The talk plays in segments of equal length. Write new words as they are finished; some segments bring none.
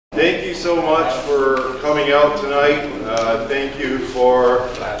Thank you so much for coming out tonight. Thank you for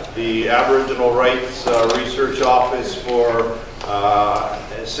the Aboriginal Rights Research Office for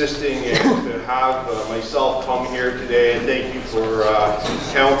assisting and to have myself come here today. And thank you for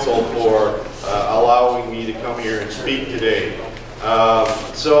counsel for allowing me to come here and speak today.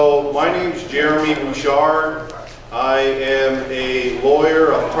 So my name is Jeremy Bouchard. I am a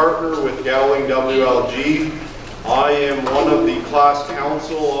lawyer, a partner with Gowling WLG. I am one of the class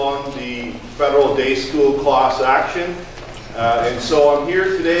counsel on the federal day school class action. And so I'm here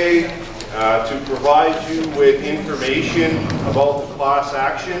today to provide you with information about the class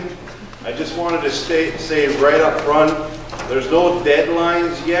action. I just wanted to say right up front, there's no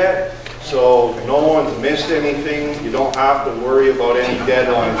deadlines yet, so no one's missed anything. You don't have to worry about any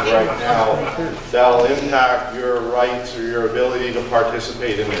deadlines right now that'll impact your rights or your ability to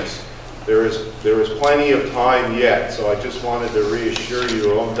participate in this. There is plenty of time yet, so I just wanted to reassure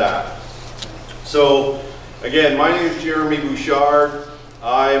you of that. So, again, my name is Jeremy Bouchard.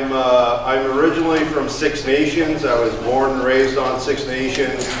 I'm originally from Six Nations. I was born and raised on Six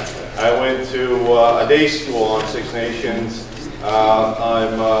Nations. I went to a day school on Six Nations.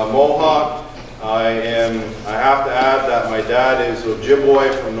 I'm Mohawk. I have to add that my dad is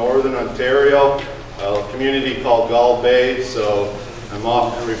Ojibwe from Northern Ontario, a community called Gull Bay. So I'm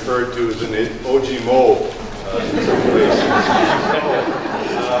often referred to as an Ojimo in some places.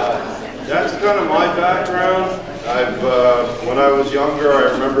 That's kind of my background. When I was younger,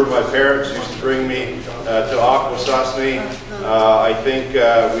 I remember my parents used to bring me to Akwesasne. I think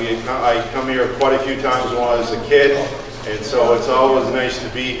I come here quite a few times when I was a kid, and so it's always nice to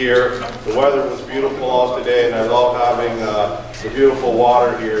be here. The weather was beautiful out today, and I love having the beautiful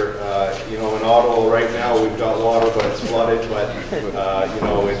water here. You know, in Ottawa right now we've got water, but it's flooded. But you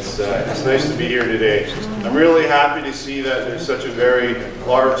know, it's nice to be here today. I'm really happy to see that there's such a very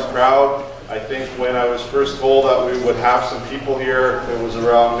large crowd. I think when I was first told that we would have some people here, it was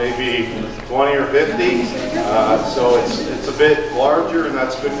around maybe 20 or 50. So it's a bit larger, and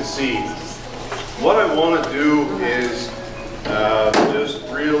that's good to see. What I want to do is just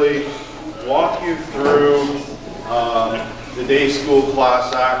really walk you through the day school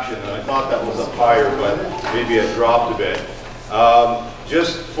class action. And I thought that was up higher, but maybe it dropped a bit.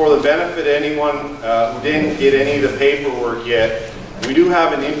 Just for the benefit of anyone who didn't get any of the paperwork yet, we do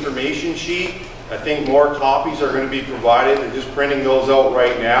have an information sheet. I think more copies are going to be provided. They're just printing those out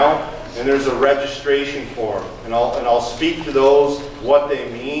right now. And there's a registration form. And I'll speak to those, what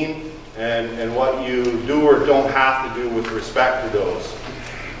they mean, and what you do or don't have to do with respect to those.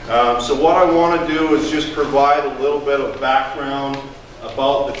 So what I want to do is just provide a little bit of background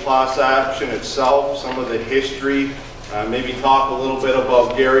about the class action itself, some of the history, maybe talk a little bit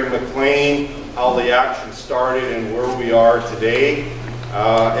about Gary McLean, how the action started and where we are today.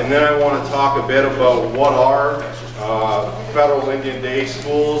 And then I want to talk a bit about what are federal Indian day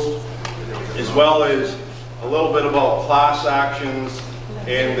schools, as well as a little bit about class actions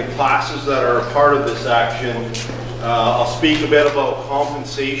and the classes that are a part of this action. I'll speak a bit about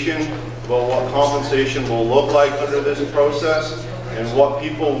compensation, about what compensation will look like under this process, and what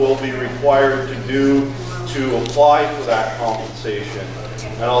people will be required to do to apply for that compensation.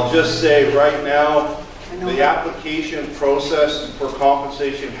 And I'll just say right now, the application process for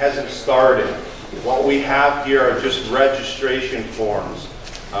compensation hasn't started. What we have here are just registration forms.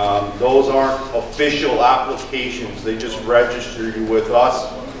 Those aren't official applications. They just register you with us,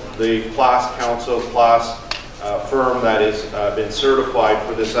 the class counsel, class firm that has been certified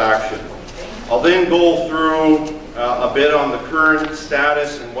for this action. I'll then go through a bit on the current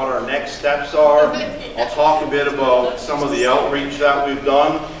status and what our next steps are. I'll talk a bit about some of the outreach that we've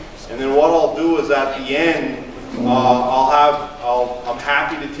done. And then what I'll do is at the end, I'm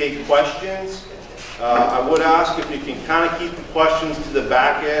happy to take questions. I would ask if you can kind of keep the questions to the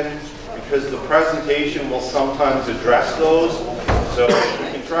back end, because the presentation will sometimes address those. So if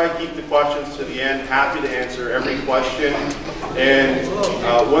you can try and keep the questions to the end, happy to answer every question. And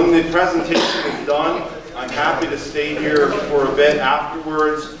when the presentation is done, I'm happy to stay here for a bit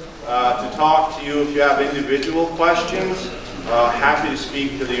afterwards to talk to you if you have individual questions. Happy to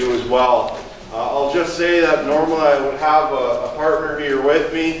speak to you as well. I'll just say that normally I would have a partner here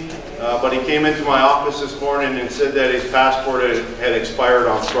with me, but he came into my office this morning and said that his passport had expired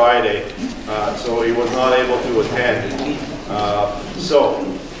on Friday, so he was not able to attend.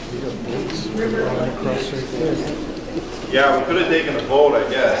 Yeah, we could have taken a vote, I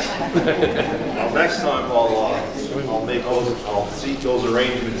guess. Next time I'll seek those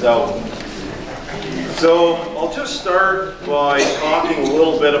arrangements out. So I'll just start by talking a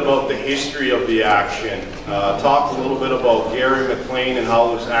little bit about the history of the action. Talk a little bit about Gary McLean and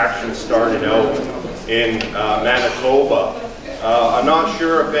how this action started out in Manitoba. I'm not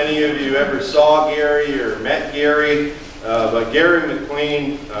sure if any of you ever saw Gary or met Gary, but Gary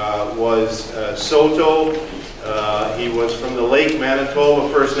McLean was Saulteaux. He was from the Lake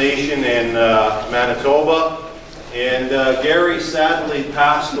Manitoba First Nation in Manitoba. And Gary sadly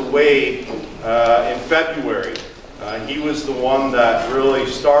passed away in February. He was the one that really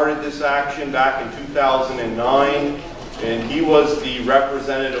started this action back in 2009, and he was the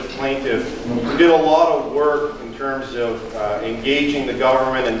representative plaintiff who did a lot of work in terms of engaging the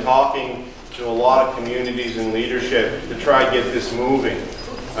government and talking to a lot of communities and leadership to try to get this moving.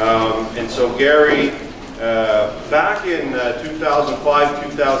 And so Gary, back in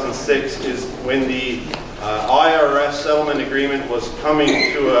 2005, 2006 is when the IRS settlement agreement was coming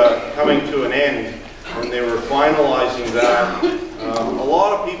to an end, when they were finalizing that. A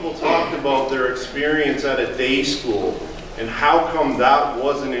lot of people talked about their experience at a day school and how come that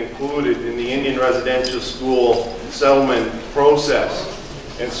wasn't included in the Indian residential school settlement process.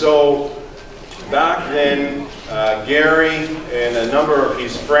 And so back then, Gary and a number of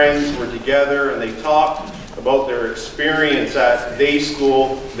his friends were together and they talked about their experience at day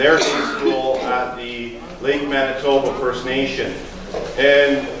school, their day school at the Lake Manitoba First Nation.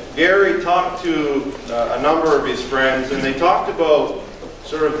 And Gary talked to a number of his friends, and they talked about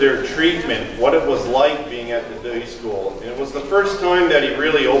sort of their treatment, what it was like being at the day school. And it was the first time that he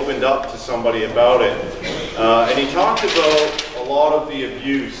really opened up to somebody about it. And he talked about a lot of the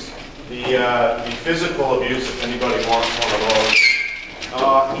abuse, the physical abuse, if anybody wants one of those.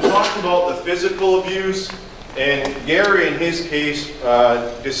 He talked about the physical abuse, and Gary, in his case,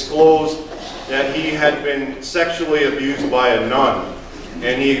 disclosed that he had been sexually abused by a nun.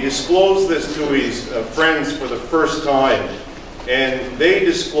 And he disclosed this to his friends for the first time. And they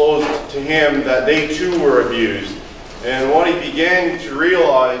disclosed to him that they too were abused. And what he began to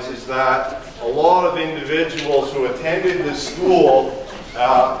realize is that a lot of individuals who attended the school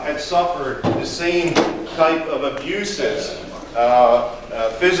had suffered the same type of abuses,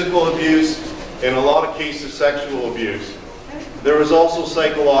 physical abuse, in a lot of cases sexual abuse. There was also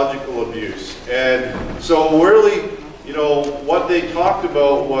psychological abuse. And so really, you know, what they talked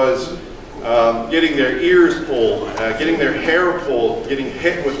about was getting their ears pulled, getting their hair pulled, getting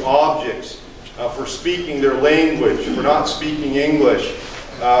hit with objects for speaking their language, for not speaking English.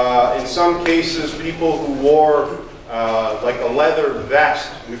 In some cases, people who wore like a leather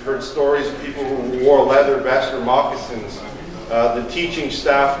vest. We've heard stories of people who wore leather vests or moccasins. The teaching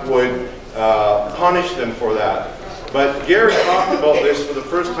staff would punish them for that. But Gary talked about this for the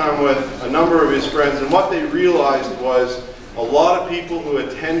first time with a number of his friends, and what they realized was a lot of people who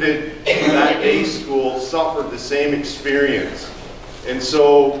attended that day school suffered the same experience. And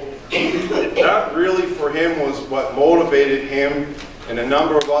so that really for him was what motivated him and a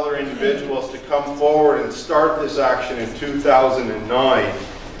number of other individuals to come forward and start this action in 2009.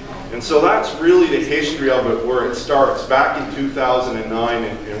 And so that's really the history of it, where it starts back in 2009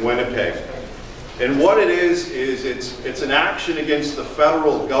 in Winnipeg. And what it is it's an action against the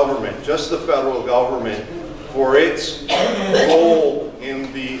federal government, just the federal government, for its role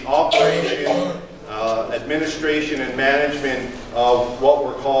in the operation, administration, and management of what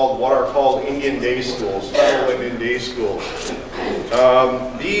are called Indian day schools, federal Indian day schools.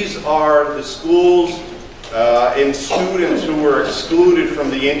 These are the schools and students who were excluded from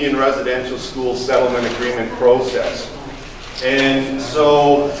the Indian residential school settlement agreement process. And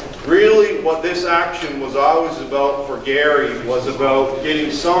so really what this action was always about for Gary was about getting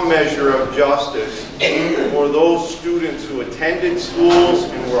some measure of justice for those students who attended schools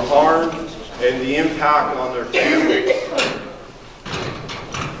and were harmed, and the impact on their families.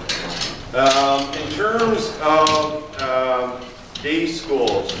 In terms of day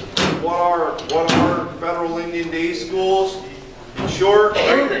schools, what are federal Indian day schools? In short,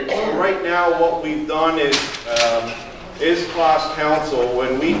 right now what we've done is class counsel.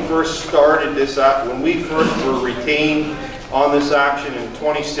 When we first started this, when we first were retained on this action in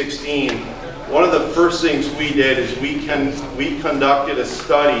 2016, one of the first things we did is we conducted a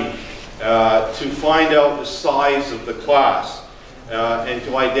study to find out the size of the class and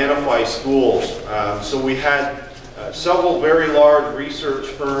to identify schools. So we had several very large research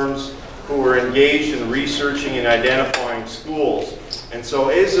firms who were engaged in researching and identifying schools. And so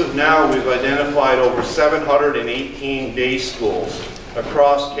as of now, we've identified over 718 day schools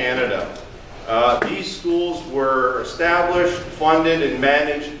across Canada. These schools were established, funded, and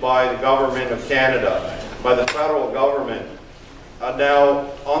managed by the Government of Canada, by the federal government.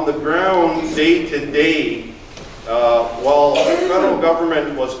 Now, on the ground, day to day, while the federal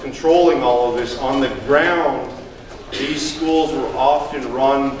government was controlling all of this, on the ground, these schools were often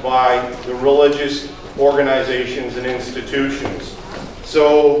run by the religious organizations and institutions.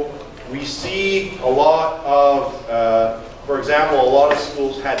 So we see a lot of, for example, a lot of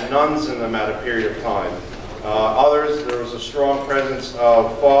schools had nuns in them at a period of time. Others, there was a strong presence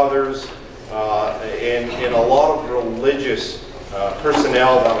of fathers and a lot of religious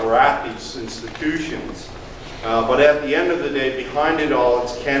personnel that were at these institutions. But at the end of the day, behind it all,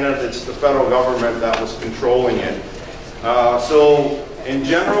 it's Canada, it's the federal government that was controlling it. So in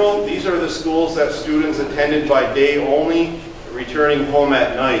general, these are the schools that students attended by day only, returning home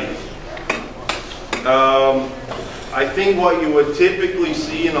at night. I think what you would typically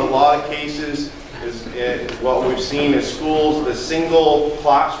see in a lot of cases is what we've seen is schools, the single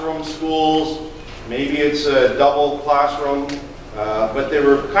classroom schools, maybe it's a double classroom, but they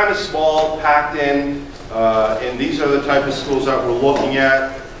were kind of small, packed in, and these are the type of schools that we're looking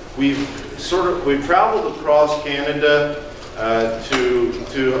at. We've traveled across Canada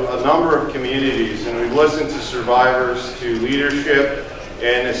to a number of communities, and we've listened to survivors, to leadership,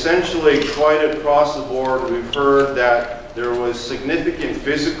 and essentially quite across the board we've heard that there was significant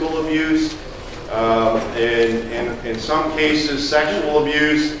physical abuse, in some cases sexual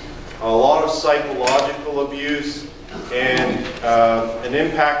abuse, a lot of psychological abuse, and an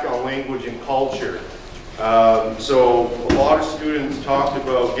impact on language and culture. So a lot of students talked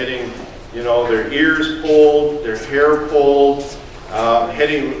about getting, their ears pulled, their hair pulled,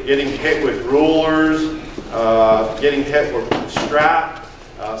 getting hit with rulers, getting hit with a strap,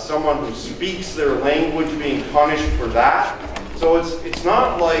 someone who speaks their language being punished for that. So it's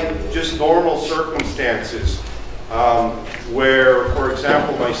not like just normal circumstances where, for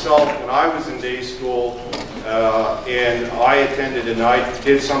example, myself, when I was in day school and I attended and I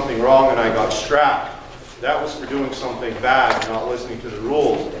did something wrong and I got strapped, that was for doing something bad, not listening to the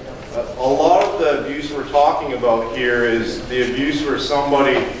rules. A lot of the abuse we're talking about here is the abuse where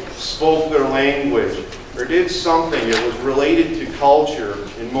somebody spoke their language or did something that was related to culture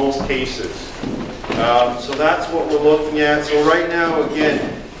in most cases. So that's what we're looking at. So right now,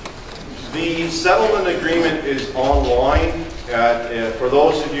 again, the settlement agreement is online. For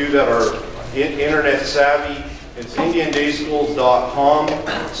those of you that are internet savvy, it's indiandayschools.com.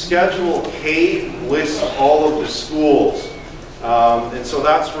 Schedule K lists all of the schools. And so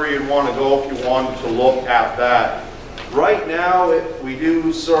that's where you'd want to go if you wanted to look at that. Right now, we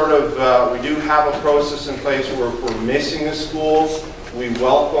do have a process in place where if we're missing a school, we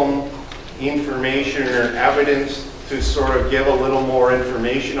welcome information or evidence to sort of give a little more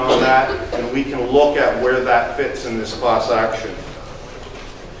information on that, and we can look at where that fits in this class action.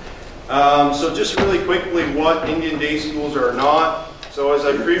 So just really quickly, what Indian day schools are not. So as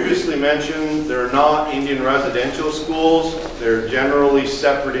I previously mentioned, they're not Indian residential schools. They're generally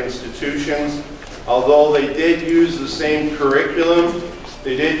separate institutions. Although they did use the same curriculum,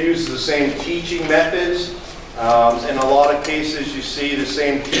 they did use the same teaching methods. In a lot of cases, you see the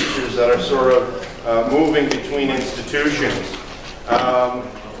same teachers that are sort of moving between institutions.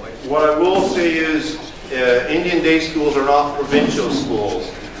 What I will say is Indian day schools are not provincial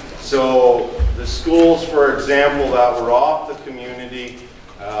schools. So the schools, for example, that were off the community,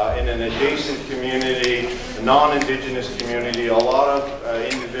 in an adjacent community, a non-Indigenous community, a lot of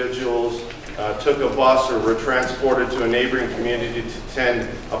individuals took a bus or were transported to a neighboring community to attend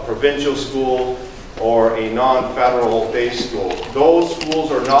a provincial school or a non-federal day school. Those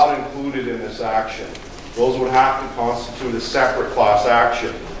schools are not included in this action. Those would have to constitute a separate class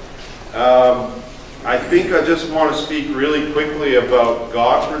action. I think I just want to speak really quickly about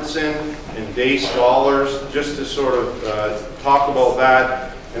Godfredson and day scholars, just to sort of talk about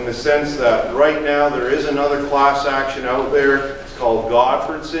that in the sense that right now there is another class action out there. It's called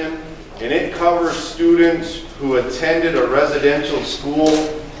Godfredson, and it covers students who attended a residential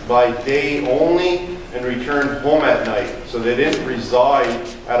school by day only and returned home at night. So they didn't reside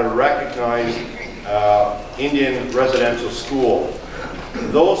at a recognized Indian residential school.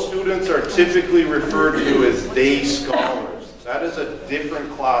 Those students are typically referred to as day scholars. That is a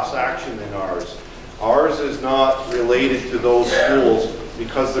different class action than ours. Ours is not related to those schools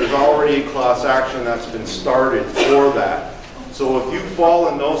because there's already a class action that's been started for that. So if you fall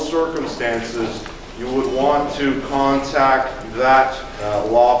in those circumstances, you would want to contact that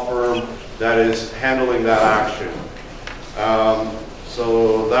law firm that is handling that action.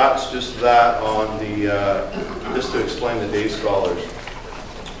 So that's just that on the, just to explain the day scholars.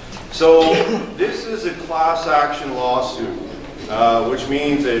 So this is a class action lawsuit. which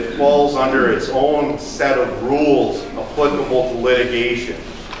means it falls under its own set of rules applicable to litigation.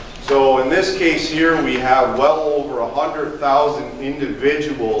 So in this case here, we have well over 100,000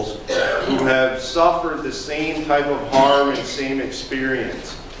 individuals who have suffered the same type of harm and same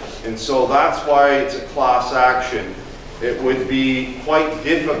experience. And so that's why it's a class action. It would be quite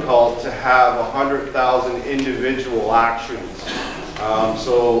difficult to have 100,000 individual actions.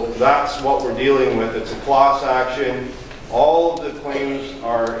 So that's what we're dealing with. It's a class action. All of the claims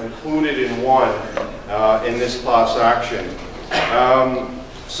are included in one in this class action.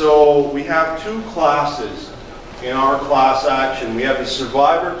 So we have two classes in our class action. We have the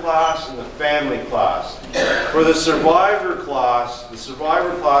survivor class and the family class. For the survivor class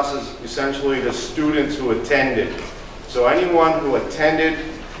is essentially the students who attended. So anyone who attended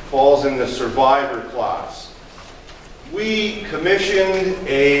falls in the survivor class. We commissioned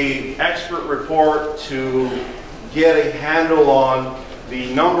an expert report to get a handle on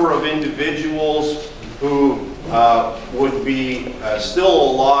the number of individuals who would be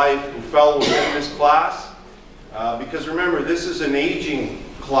still alive who fell within this class. Because remember, this is an aging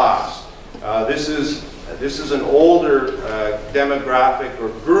class. This is an older demographic or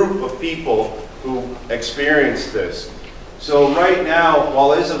group of people who experienced this. So right now,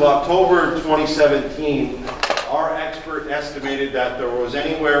 well, as of October 2017, our expert estimated that there was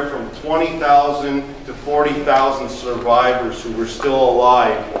anywhere from 20,000 to 40,000 survivors who were still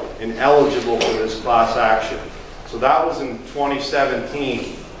alive and eligible for this class action. So that was in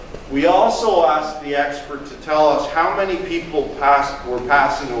 2017. We also asked the expert to tell us how many people were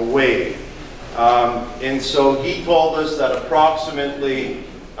passing away. And so he told us that approximately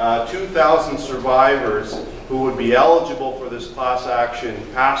 2,000 survivors who would be eligible for this class action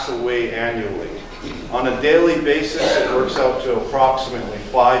pass away annually. On a daily basis, it works out to approximately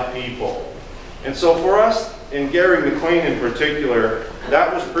 5 people. And so for us, in Gary McLean in particular,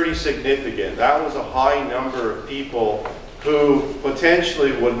 that was pretty significant. That was a high number of people who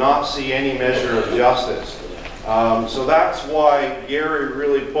potentially would not see any measure of justice. So that's why Gary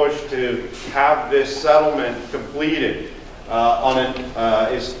really pushed to have this settlement completed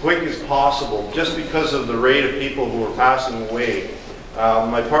as quick as possible, just because of the rate of people who were passing away.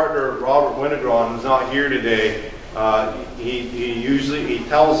 My partner, Robert Winogron, who's not here today, he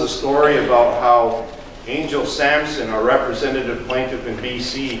tells a story about how Angel Sampson, our representative plaintiff in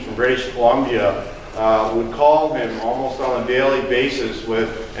BC from British Columbia, would call him almost on a daily basis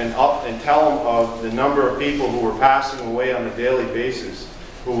and tell him of the number of people who were passing away on a daily basis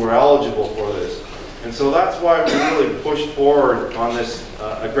who were eligible for this. And so that's why we really pushed forward on this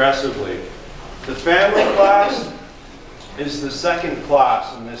aggressively. The family class is the second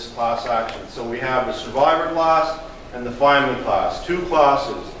class in this class action. So we have the survivor class and the family class, two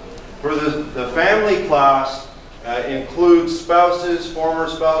classes. For the family class includes spouses, former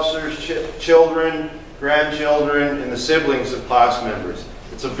spouses, children, grandchildren, and the siblings of class members.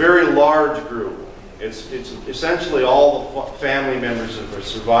 It's a very large group. It's essentially all the family members of a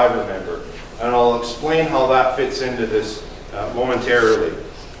survivor member. And I'll explain how that fits into this momentarily.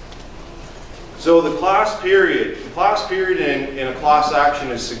 So the class period in a class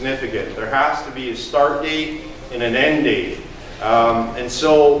action is significant. There has to be a start date and an end date. And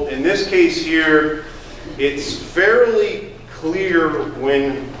so in this case here, it's fairly clear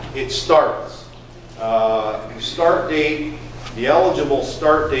when it starts. The start date, the eligible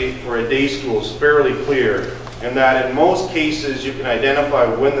start date for a day school is fairly clear, and that in most cases you can identify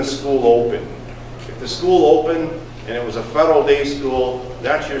when the school opened. If the school opened and it was a federal day school,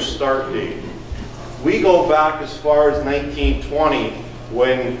 that's your start date. We go back as far as 1920,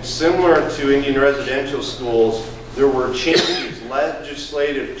 when, similar to Indian residential schools, there were changes,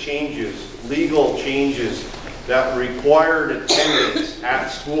 legislative changes, legal changes that required attendance at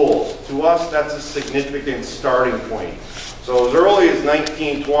schools. To us, that's a significant starting point. So as early as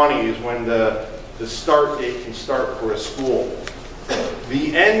 1920 is when the start date can start for a school.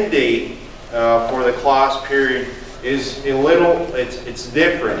 The end date for the class period is it's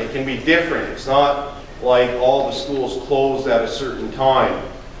different. It can be different. It's not like all the schools closed at a certain time.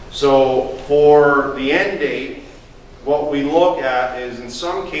 So for the end date, what we look at is, in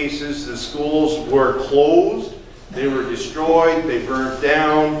some cases, the schools were closed, they were destroyed, they burnt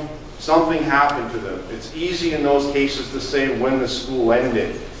down, something happened to them. It's easy in those cases to say when the school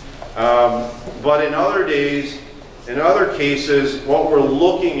ended. But in other cases, what we're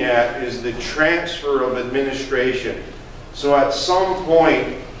looking at is the transfer of administration. So at some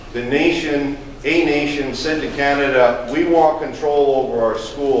point, a nation said to Canada, we want control over our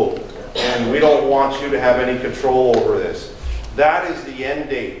school, and we don't want you to have any control over this. That is the end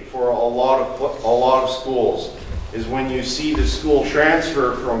date for a lot of schools. is when you see the school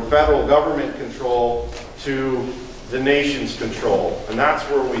transfer from federal government control to the nation's control. And that's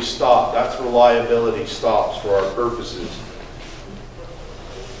where we stop. That's where liability stops for our purposes.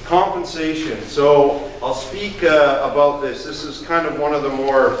 Compensation. So I'll speak about this. This is kind of one of the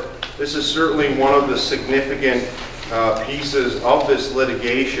more, this is certainly one of the significant pieces of this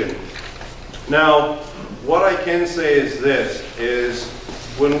litigation. Now, what I can say is this, is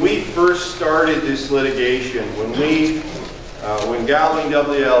when we first started this litigation, when Gowling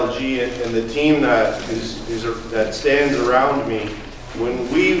WLG and the team that stands around me, when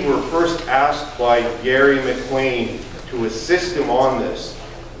we were first asked by Gary McLean to assist him on this,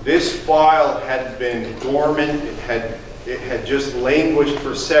 this file had been dormant. It had just languished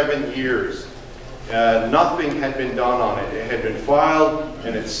for 7 years. Nothing had been done on it. It had been filed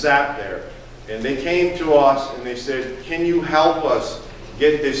and it sat there. And they came to us and they said, can you help us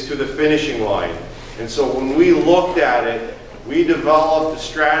get this to the finishing line? And so when we looked at it, we developed a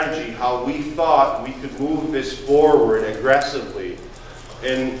strategy how we thought we could move this forward aggressively.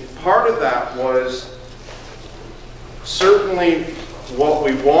 And part of that was certainly what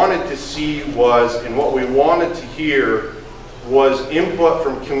we wanted to see was, and what we wanted to hear was input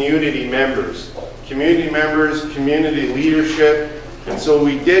from community members, community leadership. And so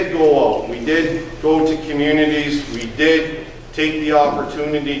we did go out, we did go to communities, we did take the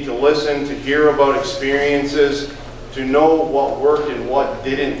opportunity to listen, to hear about experiences, to know what worked and what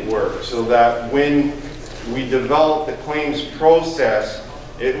didn't work, so that when we developed the claims process,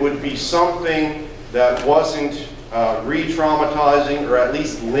 it would be something that wasn't re-traumatizing, or at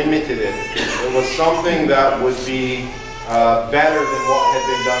least limited it. It was something that would be better than what had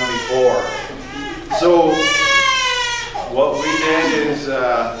been done before. So what we did is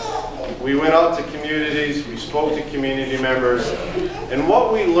we went out to communities, we spoke to community members, and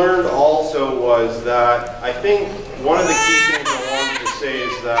what we learned also was that, I think one of the key things I wanted to say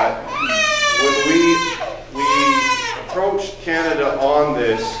is that when we approached Canada on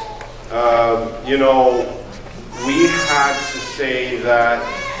this, you know, we had to say that,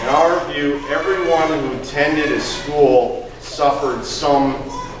 in our view, everyone who attended a school suffered some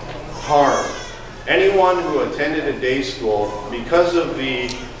harm. Anyone who attended a day school, because of the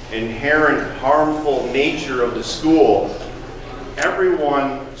inherent harmful nature of the school,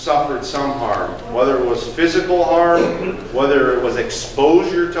 everyone suffered some harm, whether it was physical harm, whether it was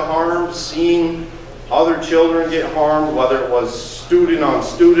exposure to harm, seeing other children get harmed, whether it was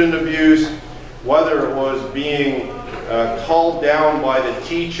student-on-student abuse, whether it was being called down by the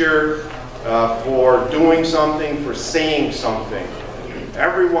teacher for doing something, for saying something.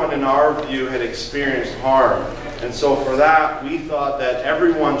 Everyone, in our view, had experienced harm. And so for that, we thought that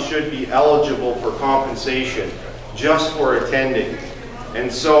everyone should be eligible for compensation just for attending.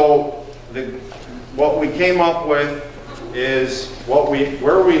 And so what we came up with is,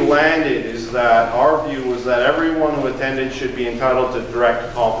 where we landed is that our view was that everyone who attended should be entitled to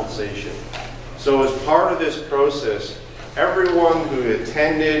direct compensation. So as part of this process, everyone who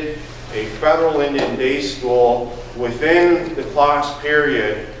attended a federal Indian day school within the class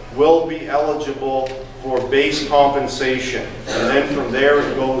period will be eligible for base compensation. And then from there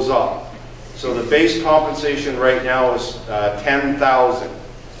it goes up. So the base compensation right now is $10,000.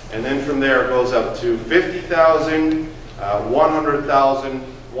 And then from there it goes up to $50,000, $100,000,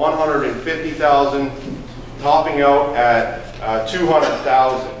 $150,000, topping out at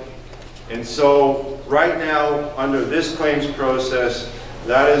 $200,000. And so right now, under this claims process,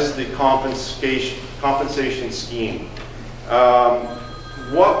 that is the compensation scheme.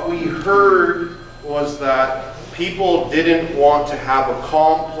 What we heard was that people didn't want to have a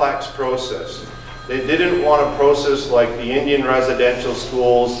complex process. They didn't want a process like the Indian residential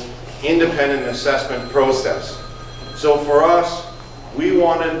schools independent assessment process. So for us, we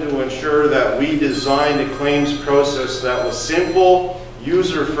wanted to ensure that we designed a claims process that was simple,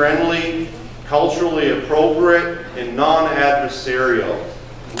 user-friendly, culturally appropriate, and non-adversarial.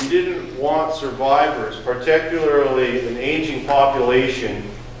 We didn't want survivors, particularly an aging population,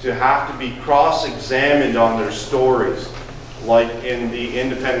 to have to be cross-examined on their stories, like in the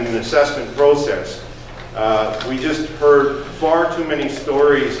independent assessment process. We just heard far too many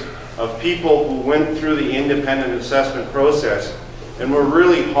stories of people who went through the independent assessment process and were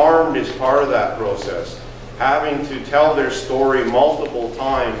really harmed as part of that process, having to tell their story multiple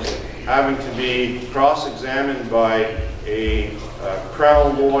times, having to be cross-examined by a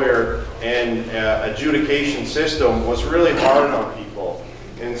Crown lawyer, and adjudication system was really hard on people.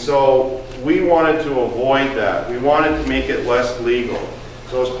 And so we wanted to avoid that. We wanted to make it less legal.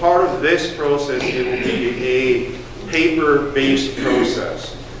 So as part of this process, it will be a paper-based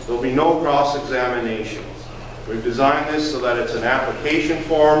process. There will be no cross-examinations. We've designed this so that it's an application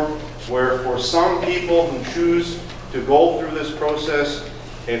form where for some people who choose to go through this process,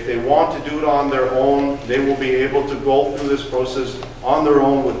 if they want to do it on their own, they will be able to go through this process on their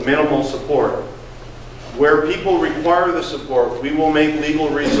own with minimal support. Where people require the support, we will make legal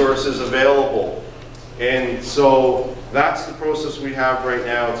resources available. And so that's the process we have right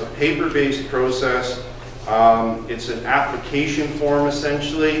now. It's a paper-based process. It's an application form,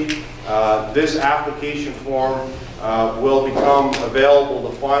 essentially. This application form will become available,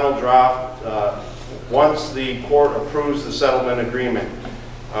 the final draft, once the court approves the settlement agreement.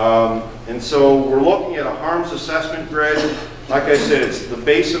 And so we're looking at a harms assessment grid. Like I said, the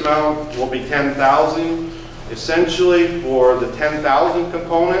base amount will be $10,000. Essentially, for the $10,000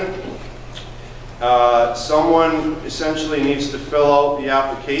 component, someone essentially needs to fill out the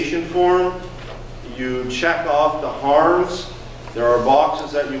application form. You check off the harms. There are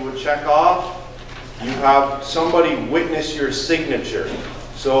boxes that you would check off. You have somebody witness your signature.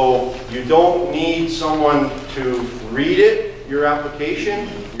 So you don't need someone to read it, your application.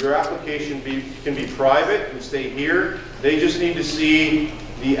 Your application can be private and stay here. They just need to see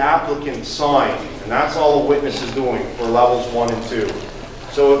the applicant sign. And that's all the witness is doing for levels 1 and 2.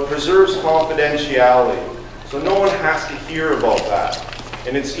 So it preserves confidentiality. So no one has to hear about that.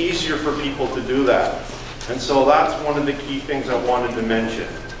 And it's easier for people to do that. And so that's one of the key things I wanted to mention.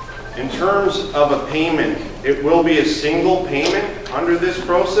 In terms of a payment, it will be a single payment under this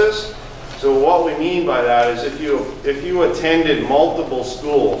process. So what we mean by that is if you attended multiple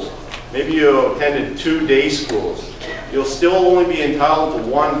schools, maybe you attended 2 day schools, you'll still only be entitled to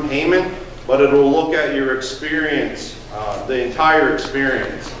one payment, but it will look at your experience, the entire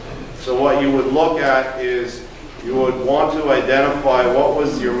experience. So what you would look at is you would want to identify what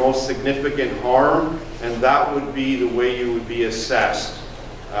was your most significant harm, and that would be the way you would be assessed.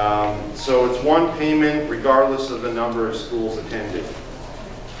 So it's one payment regardless of the number of schools attended.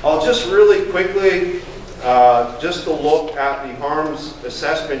 I'll just really quickly, just to look at the harms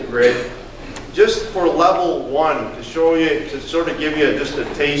assessment grid, just for level 1, to show you, to sort of give you just a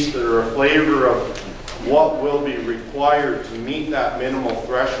taste or a flavor of what will be required to meet that minimal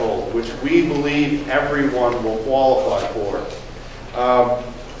threshold, which we believe everyone will qualify for.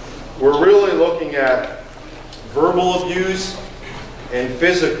 We're really looking at verbal abuse and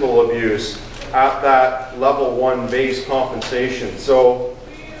physical abuse at that level 1 base compensation. So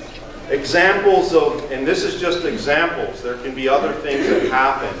examples of, and this is just examples, there can be other things that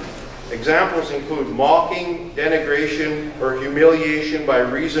happen. Examples include mocking, denigration, or humiliation by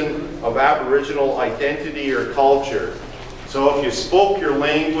reason of Aboriginal identity or culture. So if you spoke your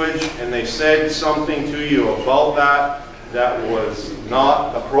language and they said something to you about that was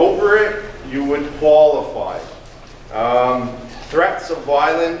not appropriate, you would qualify. Threats of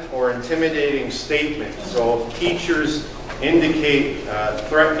violent or intimidating statements. So if teachers indicate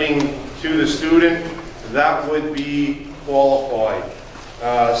threatening to the student, that would be qualified.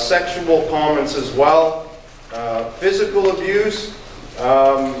 Sexual comments as well. Physical abuse.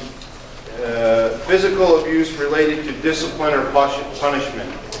 Physical abuse related to discipline or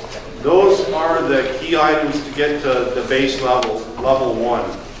punishment. Those are the key items to get to the base level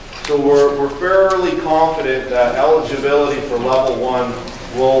 1. So we're fairly confident that eligibility for level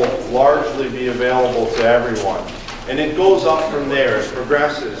 1 will largely be available to everyone. And it goes up from there, it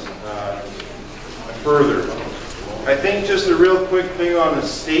progresses further. I think just a real quick thing on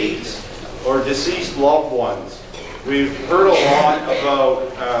estates or deceased loved ones. We've heard a lot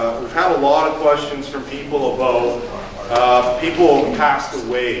about, we've had a lot of questions from people about people who passed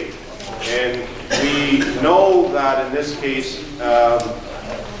away. And we know that in this case,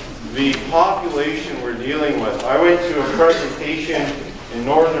 the population we're dealing with. I went to a presentation in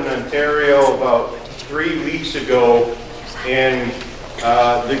Northern Ontario about 3 weeks ago, and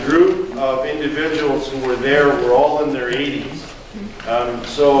the group of individuals who were there were all in their 80s.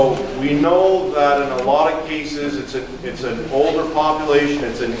 So we know that in a lot of cases it's an older population,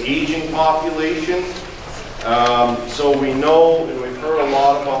 it's an aging population. So we know, and we've heard a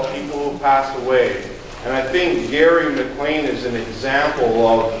lot about people who passed away. And I think Gary McLean is an example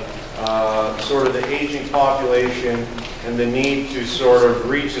of sort of the aging population and the need to sort of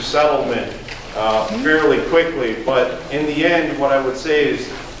reach a settlement fairly quickly. But in the end, what I would say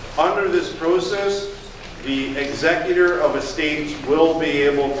is, under this process, the executor of estates will be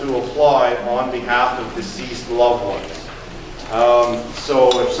able to apply on behalf of deceased loved ones. So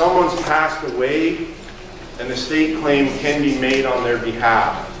if someone's passed away, an estate claim can be made on their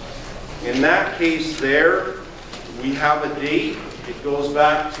behalf. In that case there, we have a date. It goes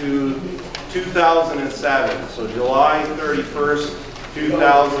back to 2007, so July 31st,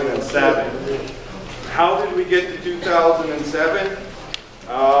 2007. how did we get to 2007?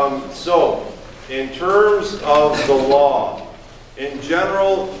 So, in terms of the law, in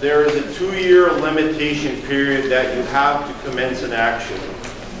general, there is a 2-year limitation period that you have to commence an action.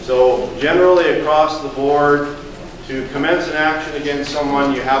 So, generally across the board, to commence an action against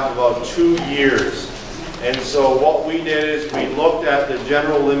someone, you have about 2 years. And so what we did is we looked at the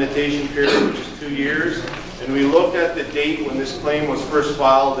general limitation period, which is 2 years, and we looked at the date when this claim was first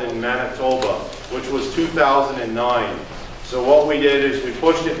filed in Manitoba, which was 2009. So what we did is we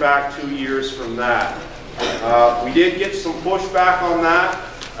pushed it back 2 years from that. We did get some pushback on that,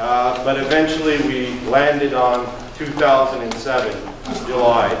 but eventually we landed on 2007,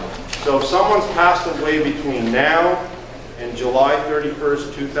 July. So if someone's passed away between now and July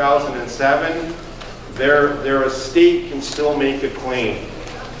 31st, 2007, their estate can still make a claim.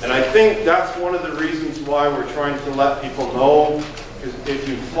 And I think that's one of the reasons why we're trying to let people know, because if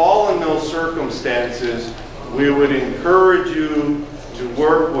you fall in those circumstances, we would encourage you to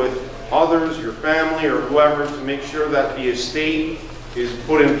work with others, your family, or whoever, to make sure that the estate is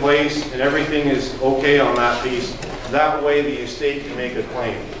put in place and everything is okay on that piece. That way the estate can make a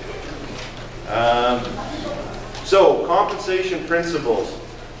claim. So, compensation principles.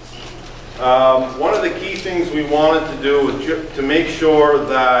 One of the key things we wanted to do was to make sure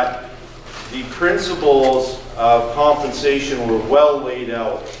that the principles of compensation were well laid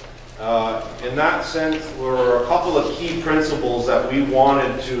out. In that sense, there were a couple of key principles that we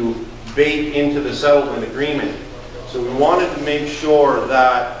wanted to bake into the settlement agreement. So we wanted to make sure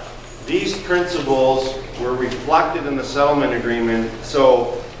that these principles were reflected in the settlement agreement.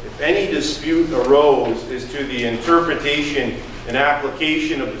 So if any dispute arose as to the interpretation and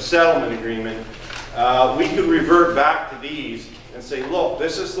application of the settlement agreement, we could revert back to these and say, look,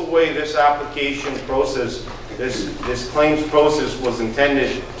 this is the way this application process, this claims process was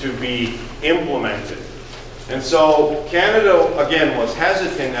intended to be implemented. And so Canada, again, was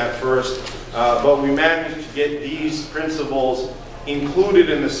hesitant at first, but we managed to get these principles included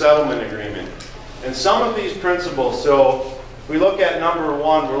in the settlement agreement. And some of these principles, so if we look at number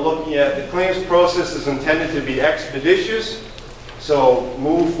 1, we're looking at the claims process is intended to be expeditious, so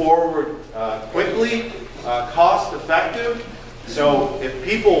move forward quickly, cost effective. So if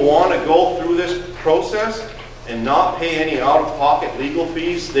people want to go through this process and not pay any out-of-pocket legal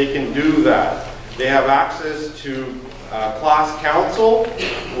fees, they can do that. They have access to class counsel,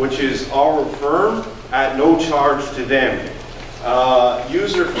 which is our firm, at no charge to them.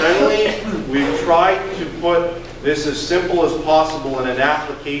 User-friendly, we've tried to put this as simple as possible in an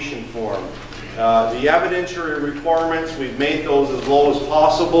application form. The evidentiary requirements, we've made those as low as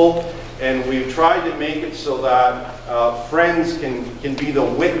possible, and we've tried to make it so that friends can be the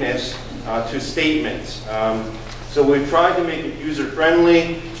witness to statements. So we've tried to make it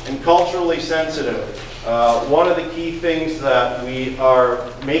user-friendly and culturally sensitive. One of the key things that we are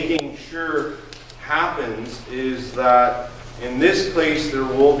making sure happens is that in this case there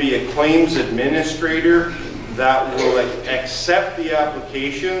will be a claims administrator that will accept the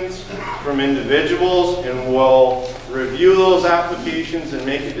applications from individuals and will review those applications and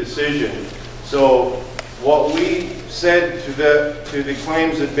make a decision. So what we said to the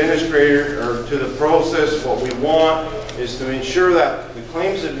claims administrator, or to the process, what we want is to ensure that the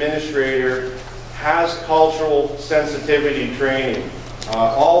claims administrator has cultural sensitivity training.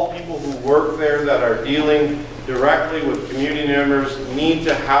 All people who work there that are dealing directly with community members need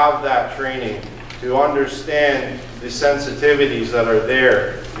to have that training to understand the sensitivities that are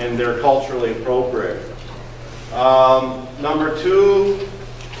there and they're culturally appropriate. Number 2,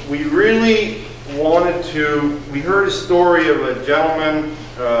 we really wanted to, we heard a story of a gentleman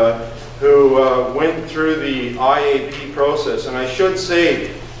who went through the IAP process, and I should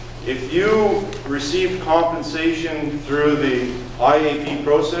say, if you receive compensation through the IAP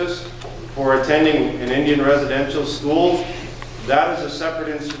process for attending an Indian residential school, that is a separate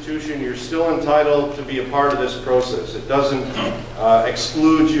institution. You're still entitled to be a part of this process. It doesn't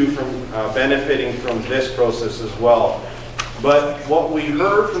exclude you from benefiting from this process as well. But what we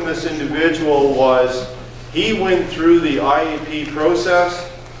heard from this individual was he went through the IAP process.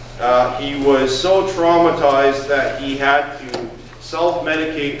 He was so traumatized that he had to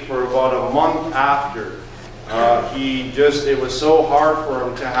self-medicate for about a month after. It was so hard for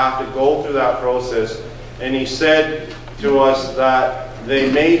him to have to go through that process. And he said to us that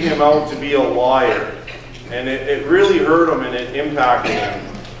they made him out to be a liar. And it really hurt him and it impacted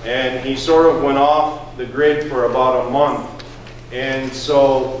him. And he sort of went off the grid for about a month. And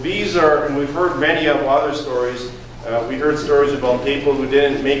so these are, and we've heard many of other stories. We heard stories about people who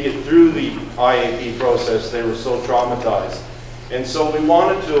didn't make it through the IAP process. They were so traumatized. And so we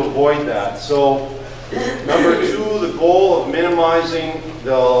wanted to avoid that. So Number two, the goal of minimizing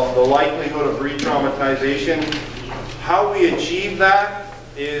the likelihood of re-traumatization. How we achieve that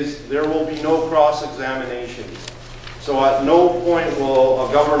is there will be no cross-examinations. So at no point will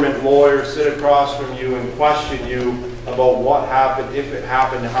a government lawyer sit across from you and question you about what happened, if it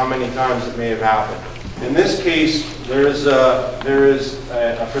happened, how many times it may have happened. In this case, there is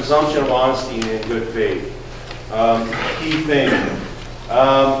a presumption of honesty and good faith. Key thing.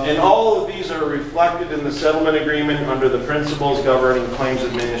 And all of these are reflected in the settlement agreement under the principles governing claims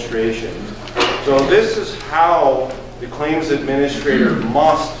administration. So this is how the claims administrator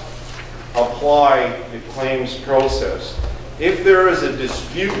must apply the claims process. If there is a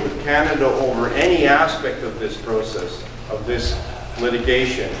dispute with Canada over any aspect of this process, of this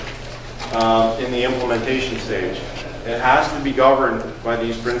litigation, in the implementation stage, it has to be governed by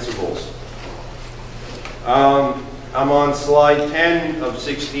these principles. I'm on slide 10 of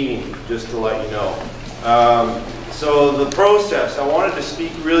 16, just to let you know. So the process, I wanted to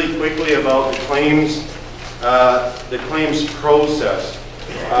speak really quickly about the claims process.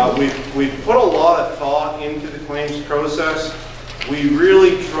 We've put a lot of thought into the claims process. We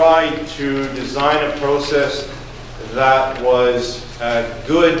really tried to design a process that was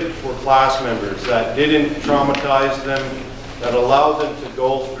good for class members, that didn't traumatize them, that allowed them to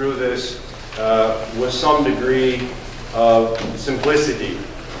go through this with some degree of simplicity.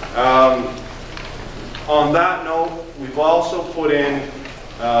 On that note, we've also put in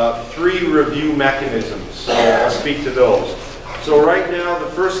 3 review mechanisms, so I'll speak to those. So right now, the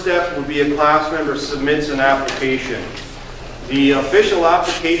first step would be a class member submits an application. The official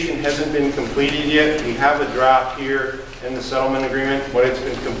application hasn't been completed yet. We have a draft here in the settlement agreement, but it's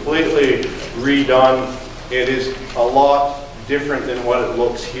been completely redone. It is a lot different than what it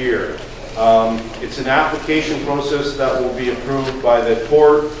looks here. It's an application process that will be approved by the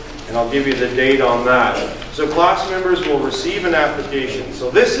court, and I'll give you the date on that. So class members will receive an application.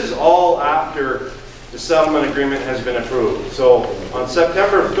 So this is all after the settlement agreement has been approved. So on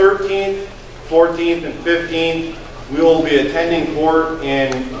September 13th, 14th, and 15th, we will be attending court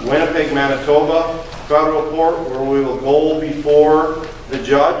in Winnipeg, Manitoba, federal court, where we will go before the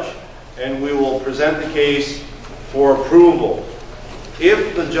judge and we will present the case for approval.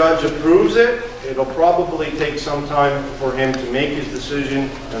 If the judge approves it, it'll probably take some time for him to make his decision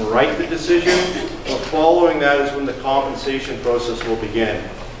and write the decision. But following that is when the compensation process will begin.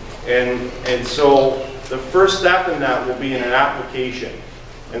 And so the first step in that will be in an application.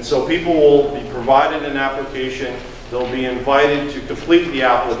 And so people will be provided an application. They'll be invited to complete the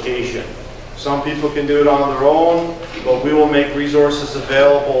application. Some people can do it on their own, but we will make resources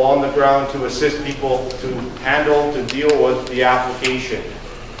available on the ground to assist people to handle, to deal with the application.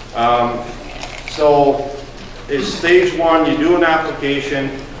 So it's stage 1, you do an application.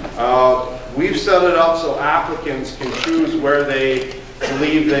 We've set it up so applicants can choose where they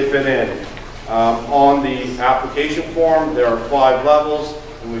believe they fit in. On the application form, there are 5 levels,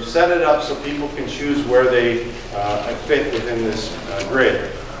 and we've set it up so people can choose where they fit within this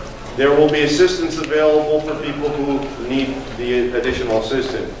grid. There will be assistance available for people who need the additional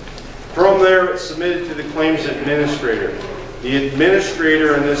assistance. From there, it's submitted to the claims administrator. The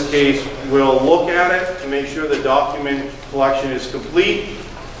administrator, in this case, will look at it to make sure the document collection is complete.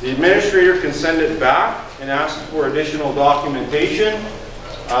 The administrator can send it back and ask for additional documentation.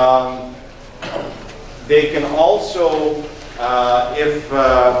 They can also,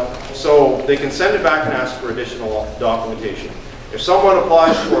 so they can send it back and ask for additional documentation. If someone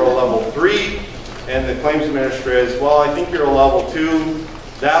applies for a level 3 and the claims administrator says, well, I think you're a level 2,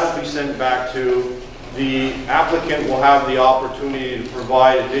 that'll be sent back to the applicant. Will have the opportunity to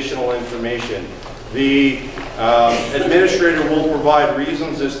provide additional information. The administrator will provide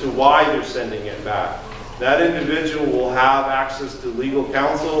reasons as to why they're sending it back. That individual will have access to legal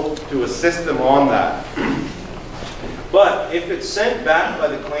counsel to assist them on that. But if it's sent back by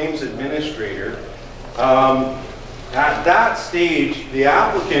the claims administrator, at that stage, the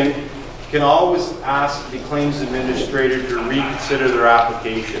applicant can always ask the claims administrator to reconsider their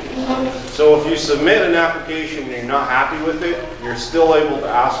application. So if you submit an application and you're not happy with it, you're still able to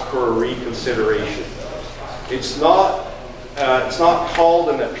ask for a reconsideration. It's not called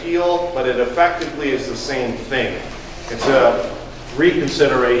an appeal, but it effectively is the same thing. It's a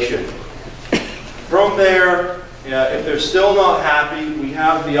reconsideration. From there, if they're still not happy, we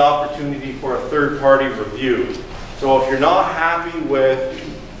have the opportunity for a third-party review. So if you're not happy with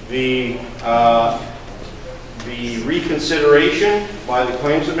the reconsideration by the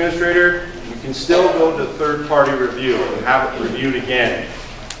claims administrator, you can still go to third-party review and have it reviewed again.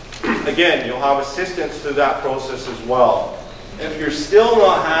 Again, you'll have assistance through that process as well. If you're still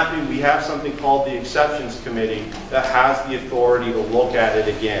not happy, we have something called the Exceptions Committee that has the authority to look at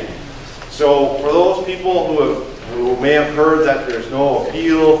it again. So for those people who may have heard that there's no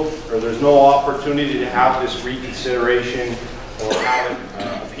appeal or there's no opportunity to have this reconsideration or have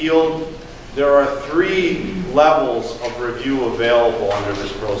it appealed, there are 3 levels of review available under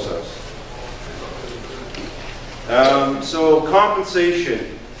this process. So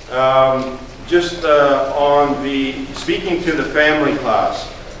compensation. Just on the, speaking to the family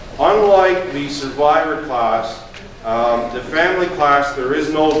class, unlike the survivor class, the family class, there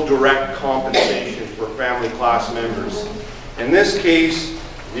is no direct compensation for family class members. In this case,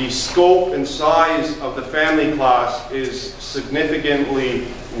 the scope and size of the family class is significantly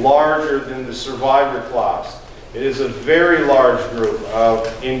larger than the survivor class. It is a very large group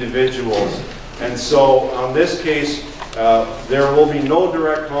of individuals. And so on this case, there will be no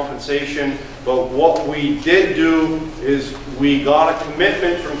direct compensation, but what we did do is we got a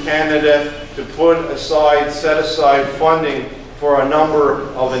commitment from Canada to set aside funding for a number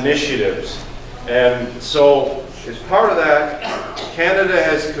of initiatives. And so as part of that, Canada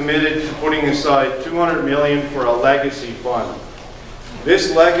has committed to putting aside $200 million for a legacy fund.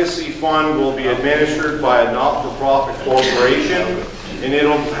 This legacy fund will be administered by a not-for-profit corporation, and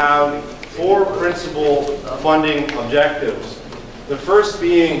it'll have 4 principal funding objectives. The first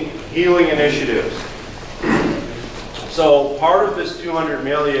being healing initiatives. So part of this $200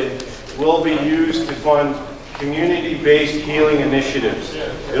 million will be used to fund community-based healing initiatives.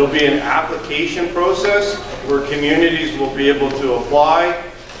 It'll be an application process where communities will be able to apply,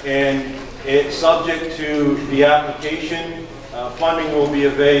 and it's subject to the application. Funding will be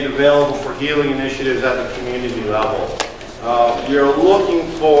made available for healing initiatives at the community level. You're looking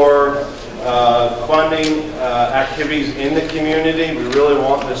for funding activities in the community. We really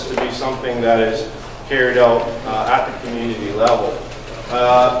want this to be something that is carried out at the community level.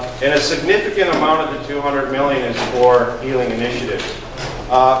 And a significant amount of the $200 million is for healing initiatives.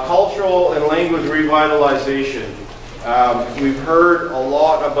 Cultural and language revitalization. We've heard a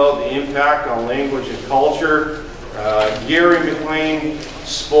lot about the impact on language and culture. Gary McLean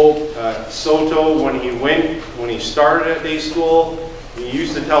spoke Soto when he started at day school. He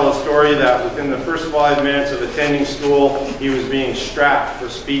used to tell a story that within the first 5 minutes of attending school, he was being strapped for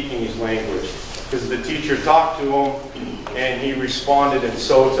speaking his language, because the teacher talked to him and he responded in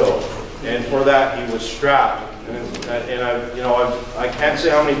Soto, and for that he was strapped. And I can't say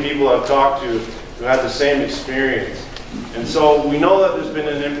how many people I've talked to who had the same experience. And so we know that there's been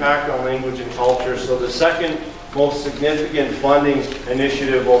an impact on language and culture. So the second most significant funding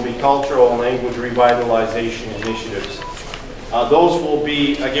initiative will be cultural and language revitalization initiatives. Those will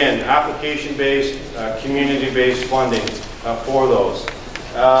be, again, application-based, community-based funding for those.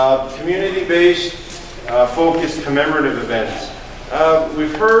 Community-based, focused commemorative events.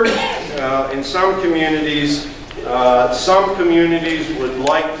 We've heard in some communities would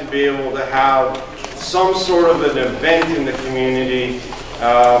like to be able to have some sort of an event in the community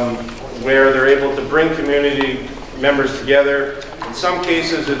where they're able to bring community members together. In some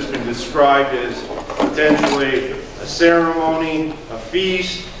cases, it's been described as potentially a ceremony, a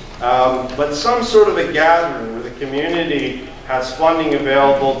feast, but some sort of a gathering where the community has funding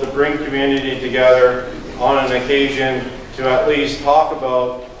available to bring community together on an occasion to at least talk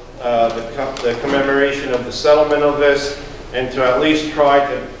about the commemoration of the settlement of this, and to at least try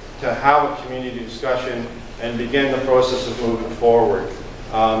to have a community discussion and begin the process of moving forward.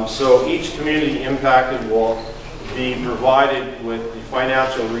 So each community impacted will be provided with the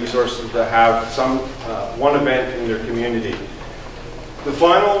financial resources to have one event in their community. The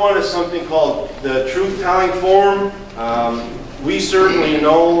final one is something called the truth-telling forum. We certainly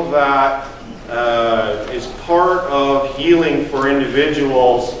know that is part of healing for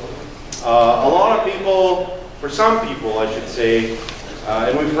individuals. A lot of people, for some people I should say,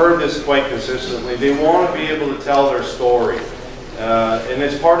 and we've heard this quite consistently, they want to be able to tell their story. And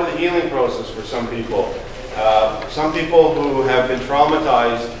it's part of the healing process for some people. Some people who have been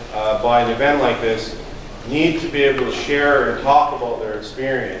traumatized by an event like this need to be able to share and talk about their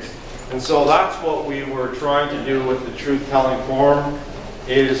experience. And so that's what we were trying to do with the truth-telling forum.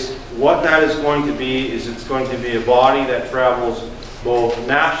 Is what that is going to be is it's going to be a body that travels both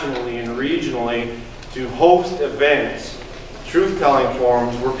nationally and regionally to host events, truth-telling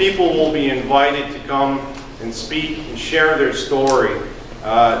forums, where people will be invited to come and speak and share their story.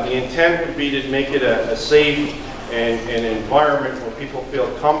 The intent would be to make it a safe and an environment where people feel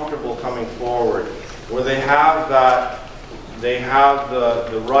comfortable coming forward, where they have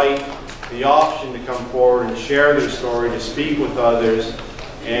the right, the option to come forward and share their story, to speak with others.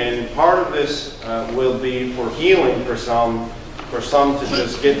 And part of this will be for healing for some, for some to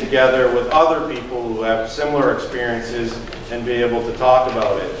just get together with other people who have similar experiences and be able to talk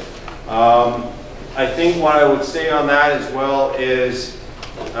about it. I think what I would say on that as well is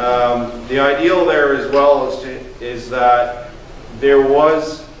the ideal there as well is that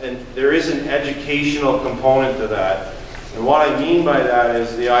there is an educational component to that. And what I mean by that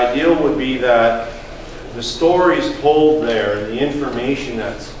is the ideal would be that the stories told there and the information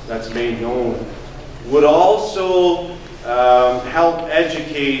that's made known would also help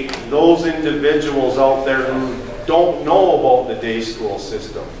educate those individuals out there who don't know about the day school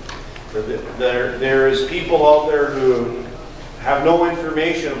system. There is people out there who have no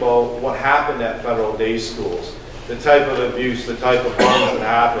information about what happened at federal day schools, the type of abuse, the type of harms that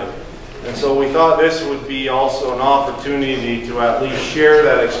happened. And so we thought this would be also an opportunity to at least share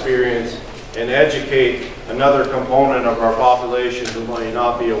that experience and educate another component of our population who might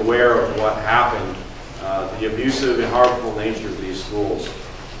not be aware of what happened, the abusive and harmful nature of these schools.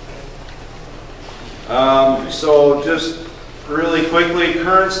 So just really quickly,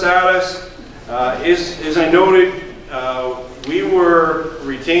 current status, as I noted, we were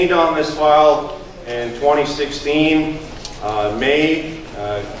retained on this file in 2016, May.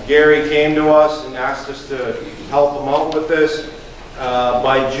 Gary came to us and asked us to help him out with this.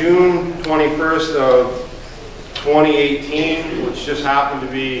 By June 21st of 2018, which just happened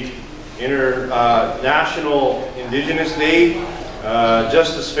to be National Indigenous Day,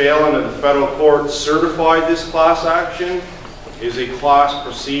 Justice Phelan of the federal court certified this class action is a class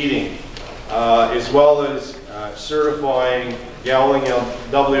proceeding, as well as certifying Gowling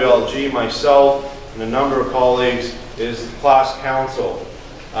WLG, myself, and a number of colleagues is class counsel.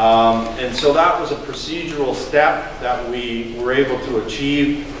 And so that was a procedural step that we were able to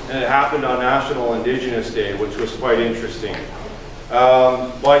achieve, and it happened on National Indigenous Day, which was quite interesting.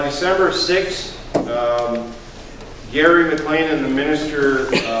 By December 6th, Gary McLean and the Minister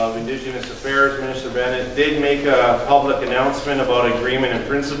of Indigenous Affairs, Minister Bennett, did make a public announcement about agreement in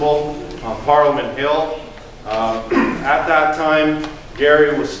principle on Parliament Hill. At that time,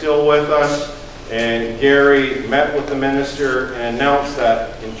 Gary was still with us, and Gary met with the Minister and announced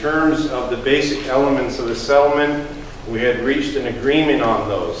that in terms of the basic elements of the settlement, we had reached an agreement on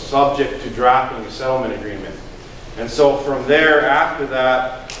those, subject to drafting the settlement agreement. And so from there, after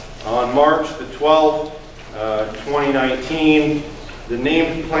that, on March the 12th, 2019, the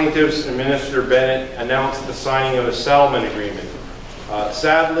named plaintiffs and Minister Bennett announced the signing of a settlement agreement.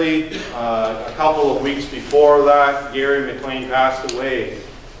 Sadly, a couple of weeks before that, Gary McLean passed away.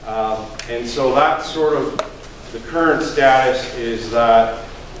 And so that's sort of the current status, is that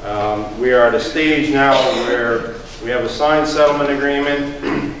we are at a stage now where we have a signed settlement agreement.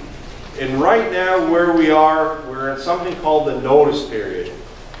 And right now where we are, we're in something called the notice period.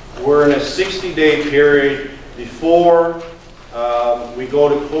 We're in a 60-day period before we go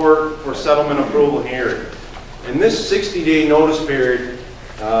to court for settlement approval hearing. And this 60-day notice period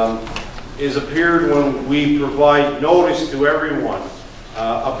is a period when we provide notice to everyone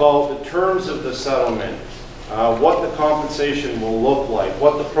about the terms of the settlement, what the compensation will look like,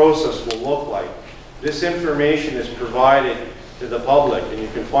 what the process will look like. This information is provided to the public, and you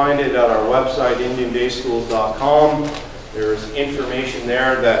can find it at our website, indiandayschools.com. There's information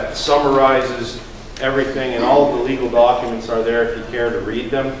there that summarizes everything, and all of the legal documents are there if you care to read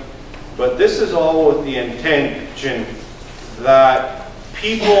them. But this is all with the intention that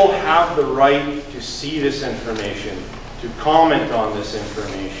people have the right to see this information, to comment on this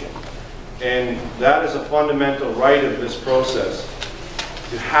information. And that is a fundamental right of this process,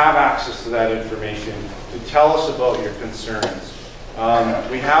 to have access to that information, to tell us about your concerns.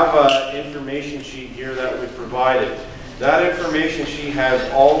 We have an information sheet here that we provided. That information sheet has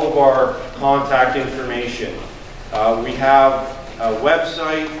all of our contact information. We have a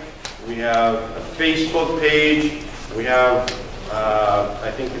website, we have a Facebook page, we have,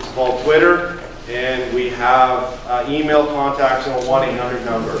 I think it's called Twitter, and we have email contacts and a 1-800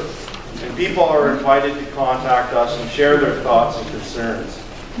 number. And people are invited to contact us and share their thoughts and concerns.